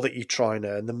more that you try and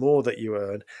earn, the more that you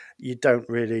earn, you don't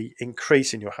really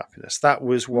increase in your happiness. That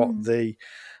was what the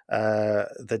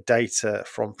data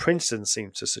from Princeton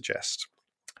seemed to suggest.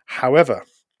 However,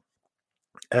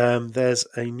 there's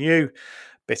a new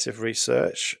bit of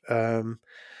research,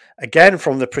 again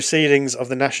from the Proceedings of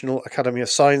the National Academy of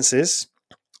Sciences,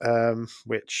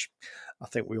 which I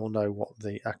think we all know what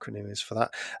the acronym is for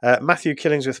that. Matthew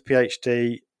Killingsworth,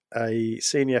 PhD, a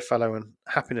senior fellow and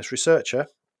happiness researcher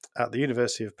at the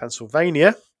University of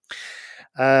Pennsylvania,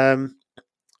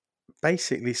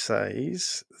 basically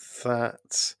says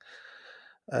that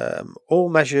all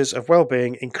measures of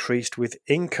well-being increased with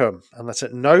income, and that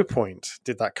at no point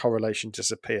did that correlation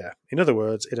disappear. In other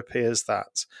words, it appears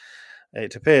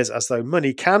as though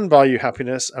money can buy you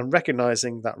happiness, and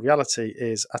recognizing that reality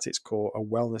is at its core a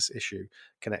wellness issue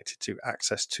connected to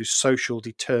access to social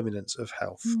determinants of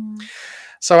health.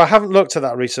 So I haven't looked at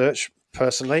that research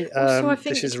personally. So I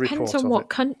think this is it a report depends on what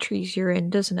countries you're in,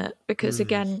 doesn't it? Because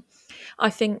again, I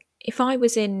think if I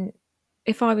was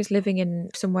living in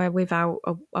somewhere without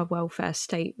a welfare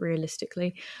state,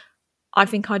 realistically, I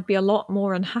think I'd be a lot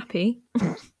more unhappy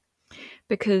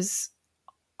because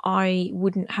I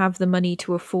wouldn't have the money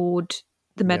to afford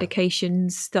the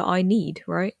medications that I need,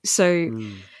 right? So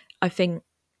I think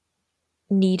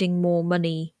needing more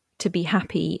money to be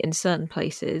happy in certain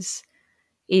places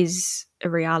is a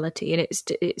reality, and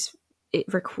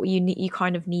you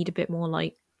kind of need a bit more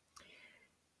like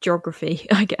geography,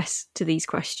 I guess, to these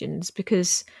questions,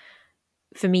 because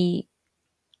for me,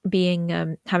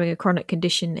 being having a chronic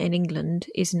condition in England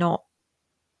is not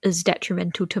as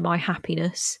detrimental to my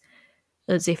happiness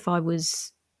as if I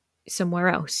was somewhere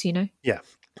else, you know? Yeah,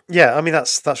 I mean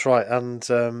that's right, and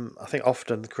I think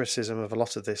often the criticism of a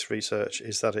lot of this research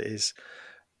is that it is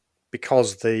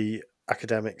because the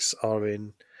academics are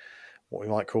in what we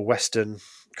might call Western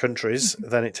countries,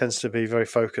 then it tends to be very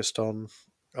focused on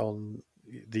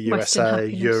the USA,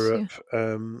 Europe,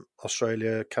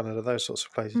 Australia, Canada, those sorts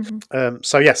of places.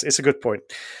 So yes, it's a good point.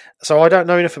 So I don't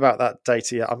know enough about that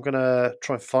data yet. I'm going to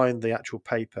try and find the actual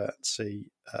paper and see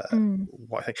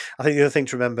what I think. I think the other thing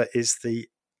to remember is the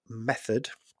method.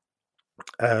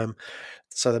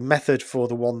 So the method for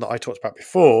the one that I talked about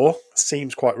before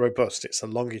seems quite robust. It's a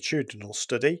longitudinal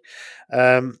study.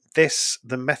 The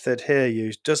method here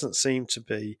used doesn't seem to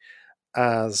be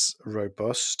as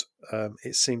robust.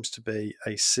 It seems to be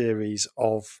a series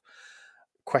of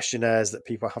questionnaires that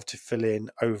people have to fill in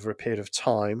over a period of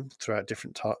time throughout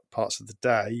different parts of the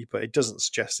day, but it doesn't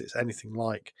suggest it's anything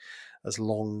like as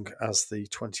long as the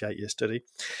 28-year study.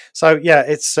 So yeah,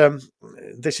 it's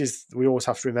we always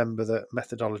have to remember that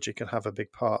methodology can have a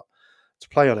big part to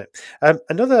play on it.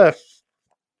 Another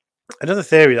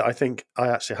theory that I think I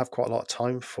actually have quite a lot of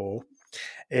time for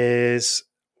is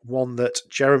one that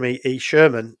Jeremy E.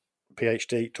 Sherman,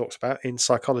 PhD, talks about in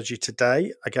Psychology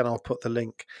Today. Again, I'll put the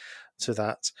link to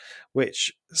that,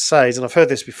 which says, and I've heard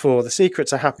this before, the secret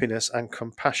to happiness and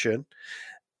compassion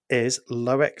is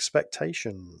low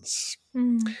expectations.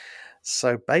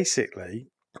 So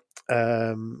basically,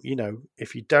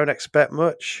 if you don't expect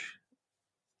much,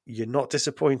 you're not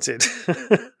disappointed.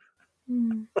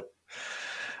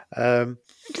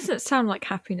 It doesn't sound like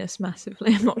happiness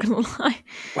massively, I'm not going to lie.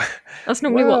 That's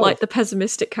normally what like the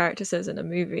pessimistic character says in a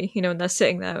movie, you know, and they're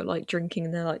sitting there like drinking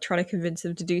and they're like trying to convince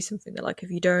them to do something. They're like,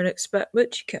 if you don't expect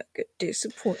much, you can't get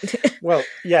disappointed. Well,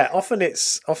 yeah, often it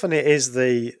is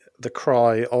the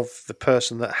cry of the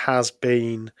person that has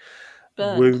been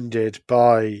wounded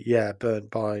burned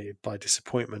by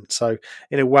disappointment. So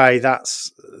in a way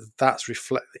that's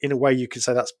in a way you could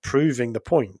say that's proving the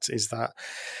point, is that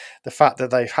the fact that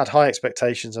they've had high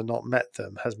expectations and not met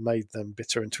them has made them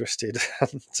bitter and twisted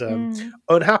and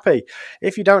unhappy.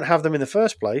 If you don't have them in the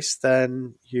first place,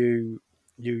 then you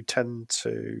tend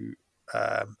to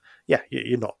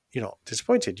you're not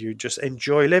disappointed. You just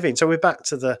enjoy living. So we're back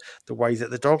to the way that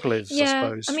the dog lives, I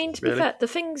suppose. I mean, to be fair, the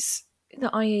things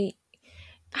that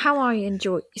how I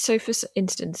enjoy, so for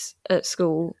instance, at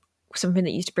school, something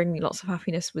that used to bring me lots of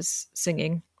happiness was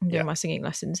singing and doing my singing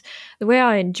lessons. The way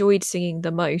I enjoyed singing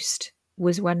the most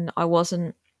was when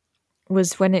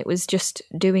it was just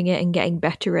doing it and getting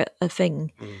better at a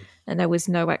thing, and there was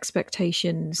no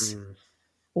expectations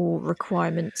or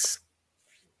requirements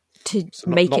to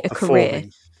make it a career.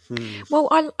 Well,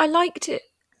 I liked it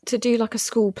to do like a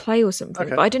school play or something,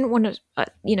 but I didn't want to,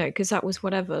 because that was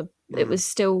whatever. It was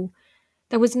still,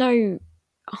 there was no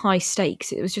high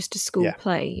stakes. It was just a school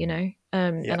play,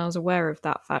 and I was aware of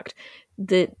that fact.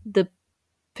 The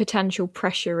potential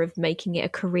pressure of making it a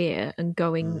career and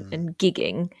going and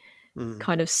gigging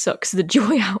kind of sucks the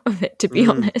joy out of it, to be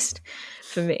honest,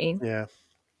 for me. Yeah.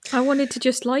 I wanted to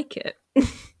just like it.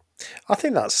 I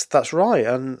think that's right,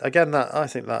 and again, I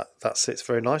think that sits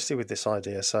very nicely with this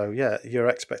idea. So yeah, your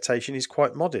expectation is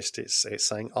quite modest. It's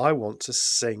saying, I want to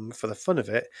sing for the fun of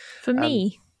it, for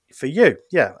me, for you,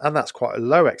 yeah, and that's quite a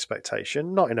low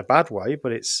expectation, not in a bad way,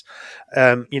 but it's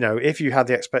if you had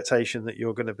the expectation that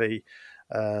you're going to be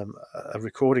a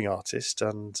recording artist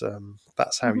and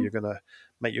that's how you're going to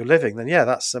make your living, then yeah,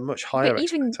 that's a much higher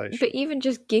expectation. But even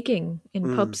just gigging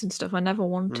in pubs and stuff, I never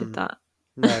wanted that.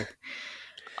 No.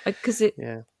 Because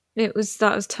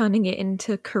that was turning it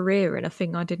into career and a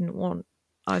thing I didn't want.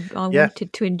 I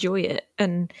wanted to enjoy it,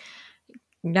 and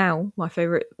now my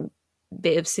favorite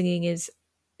bit of singing is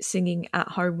singing at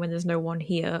home when there's no one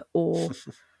here, or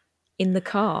in the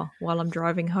car while I'm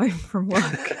driving home from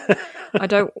work. I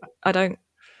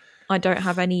don't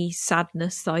have any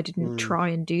sadness that I didn't try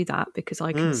and do that because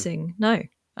I can sing. No,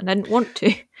 I didn't want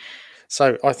to.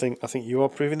 So I think you are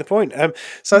proving the point.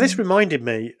 So this reminded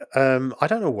me, I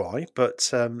don't know why,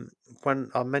 but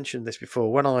when I mentioned this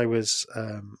before, when I was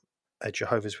a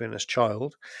Jehovah's Witness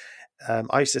child,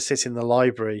 I used to sit in the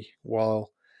library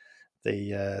while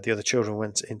the other children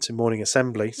went into morning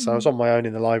assembly. So I was on my own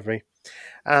in the library,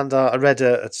 and I read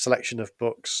a selection of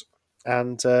books,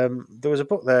 and there was a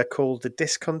book there called The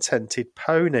Discontented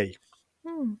Pony.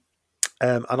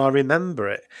 And I remember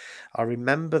it. I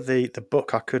remember the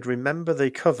book. I could remember the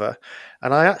cover,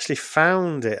 and I actually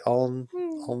found it on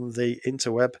the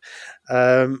interweb.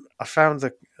 I found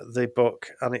the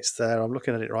book, and it's there. I'm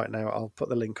looking at it right now. I'll put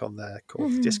the link on there,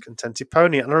 called The Discontented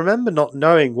Pony. And I remember not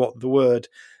knowing what the word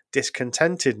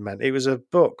discontented meant. It was a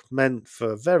book meant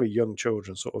for very young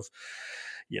children, sort of,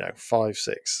 5,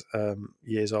 6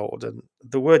 years old, and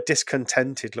the word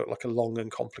discontented looked like a long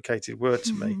and complicated word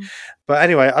to me. But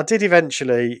anyway, I did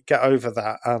eventually get over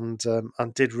that and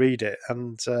did read it,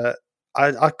 and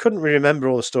I couldn't really remember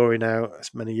all the story now.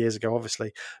 It's many years ago,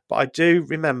 obviously, but I do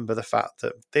remember the fact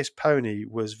that this pony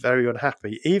was very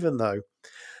unhappy, even though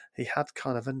he had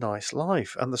kind of a nice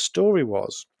life. And the story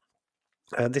was,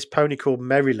 this pony called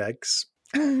Merrylegs,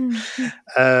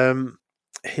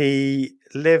 he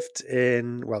lived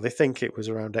in, well, they think it was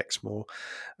around Exmoor,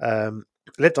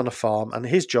 lived on a farm, and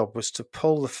his job was to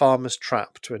pull the farmer's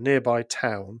trap to a nearby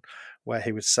town where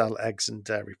he would sell eggs and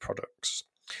dairy products.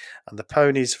 And the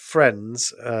pony's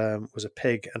friends was a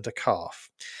pig and a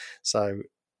calf. So,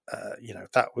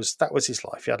 that was his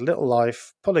life. He had a little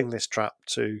life pulling this trap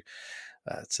to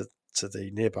the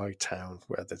nearby town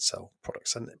where they'd sell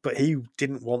products. But he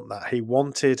didn't want that. He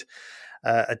wanted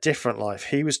a different life.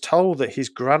 He was told that his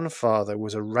grandfather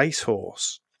was a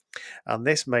racehorse, and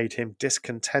this made him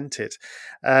discontented.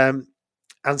 And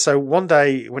so one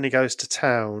day when he goes to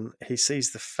town, he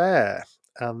sees the fair,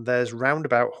 and there's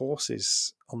roundabout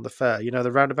horses on the fair.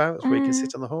 The roundabouts where you can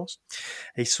sit on the horse.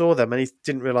 He saw them, and he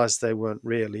didn't realise they weren't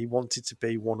real. He wanted to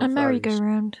be one of those.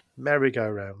 Merry-go-round.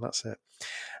 Merry-go-round, that's it.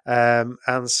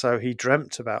 And so he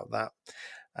dreamt about that.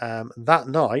 That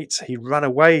night, he ran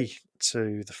away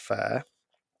to the fair,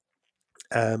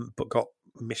 but got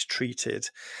mistreated,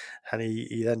 and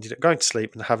he ended up going to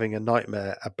sleep and having a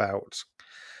nightmare about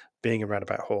being a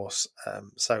roundabout horse.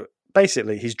 So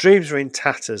basically, his dreams are in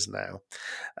tatters now,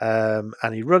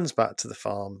 and he runs back to the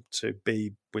farm to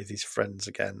be with his friends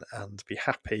again and be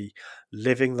happy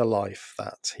living the life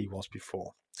that he was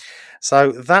before.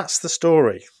 So that's the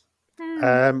story.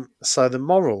 So the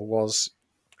moral was,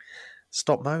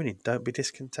 stop moaning, don't be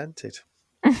discontented.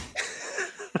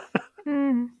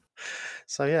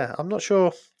 So yeah, I'm not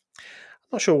sure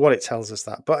what it tells us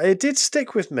that, but it did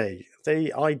stick with me.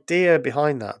 The idea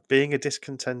behind that, being a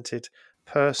discontented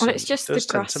person. Well, it's just the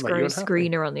grass grows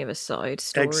greener on the other side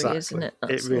story, exactly. Isn't it?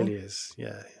 It really is.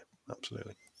 Yeah,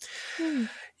 absolutely.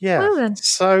 Yeah. Well, then.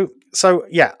 So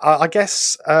yeah, I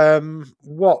guess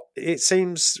what it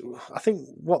seems, I think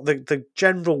what the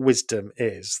general wisdom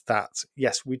is that,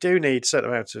 yes, we do need a certain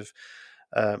amount of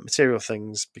material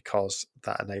things, because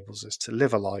that enables us to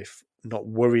live a life not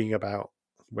worrying about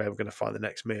where we're going to find the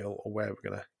next meal or where we're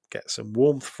going to get some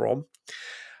warmth from.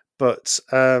 But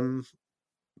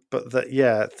that,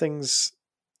 yeah, things,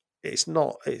 it's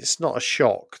not a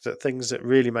shock that things that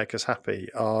really make us happy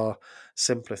are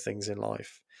simpler things in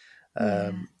life.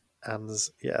 And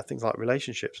yeah, things like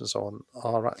relationships and so on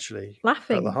are actually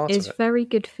laughing at the heart is of it. very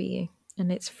good for you,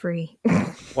 and it's free.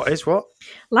 What?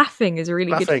 Laughing is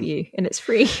really good for you, and it's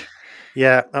free.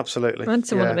 Yeah, absolutely. Find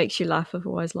someone that makes you laugh,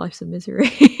 otherwise life's a misery.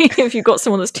 If you've got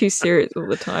someone that's too serious all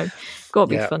the time, got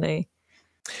to be funny.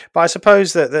 But I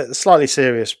suppose that the slightly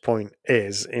serious point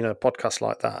is, in a podcast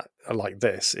like that, like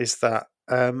this, is that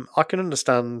I can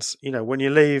understand, when you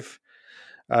leave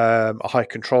a high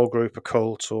control group, a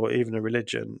cult, or even a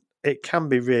religion, it can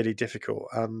be really difficult,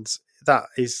 and that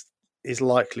is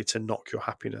likely to knock your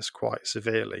happiness quite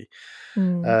severely.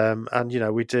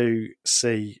 And we do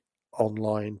see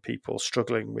online people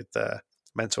struggling with their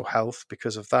mental health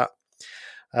because of that.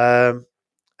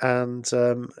 And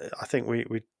I think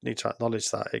we need to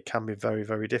acknowledge that it can be very,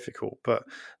 very difficult, but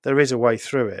there is a way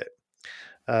through it.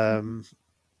 It's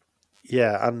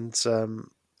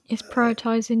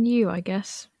prioritizing you, I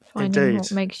guess. Finding indeed.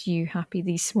 What makes you happy,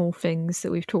 these small things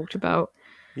that we've talked about.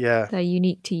 Yeah. They're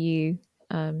unique to you.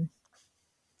 And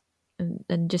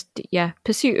just,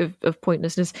 pursuit of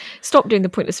pointlessness. Stop doing the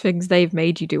pointless things they've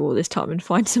made you do all this time and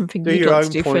find something you'd like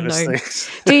to do for no.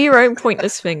 Do your own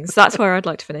pointless things. That's where I'd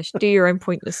like to finish. Do your own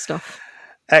pointless stuff.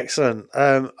 Excellent.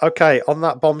 Okay, on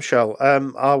that bombshell,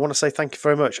 I want to say thank you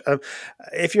very much.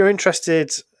 If you're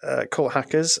interested, Cult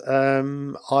Hackers,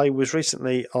 I was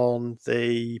recently on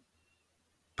the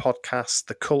podcast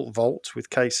The Cult Vault with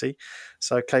Casey.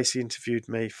 So Casey interviewed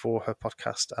me for her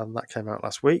podcast, and that came out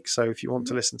last week. So if you want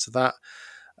to listen to that,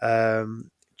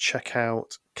 check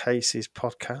out Casey's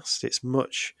podcast. It's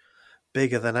much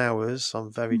bigger than ours.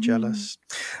 I'm very jealous.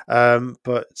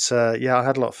 But I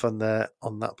had a lot of fun there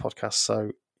on that podcast.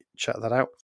 So check that out.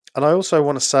 And I also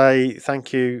want to say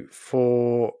thank you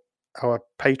for our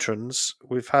patrons.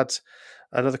 We've had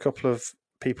another couple of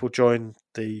people join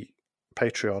the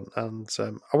Patreon, and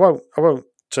I won't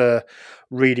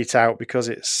read it out because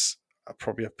it's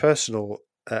probably a personal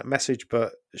message,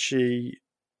 but she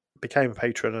became a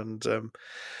patron and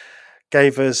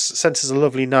sent us a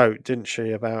lovely note, didn't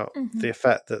she, about the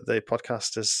effect that the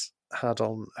podcast has had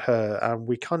on her, and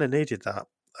we kind of needed that.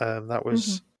 That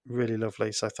was really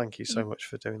lovely, so thank you so much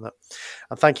for doing that,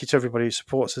 and thank you to everybody who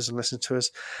supports us and listens to us,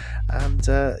 and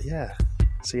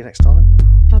see you next time.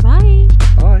 Bye.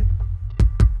 Bye.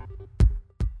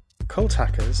 Cult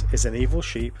Hackers is an Evil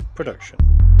Sheep production.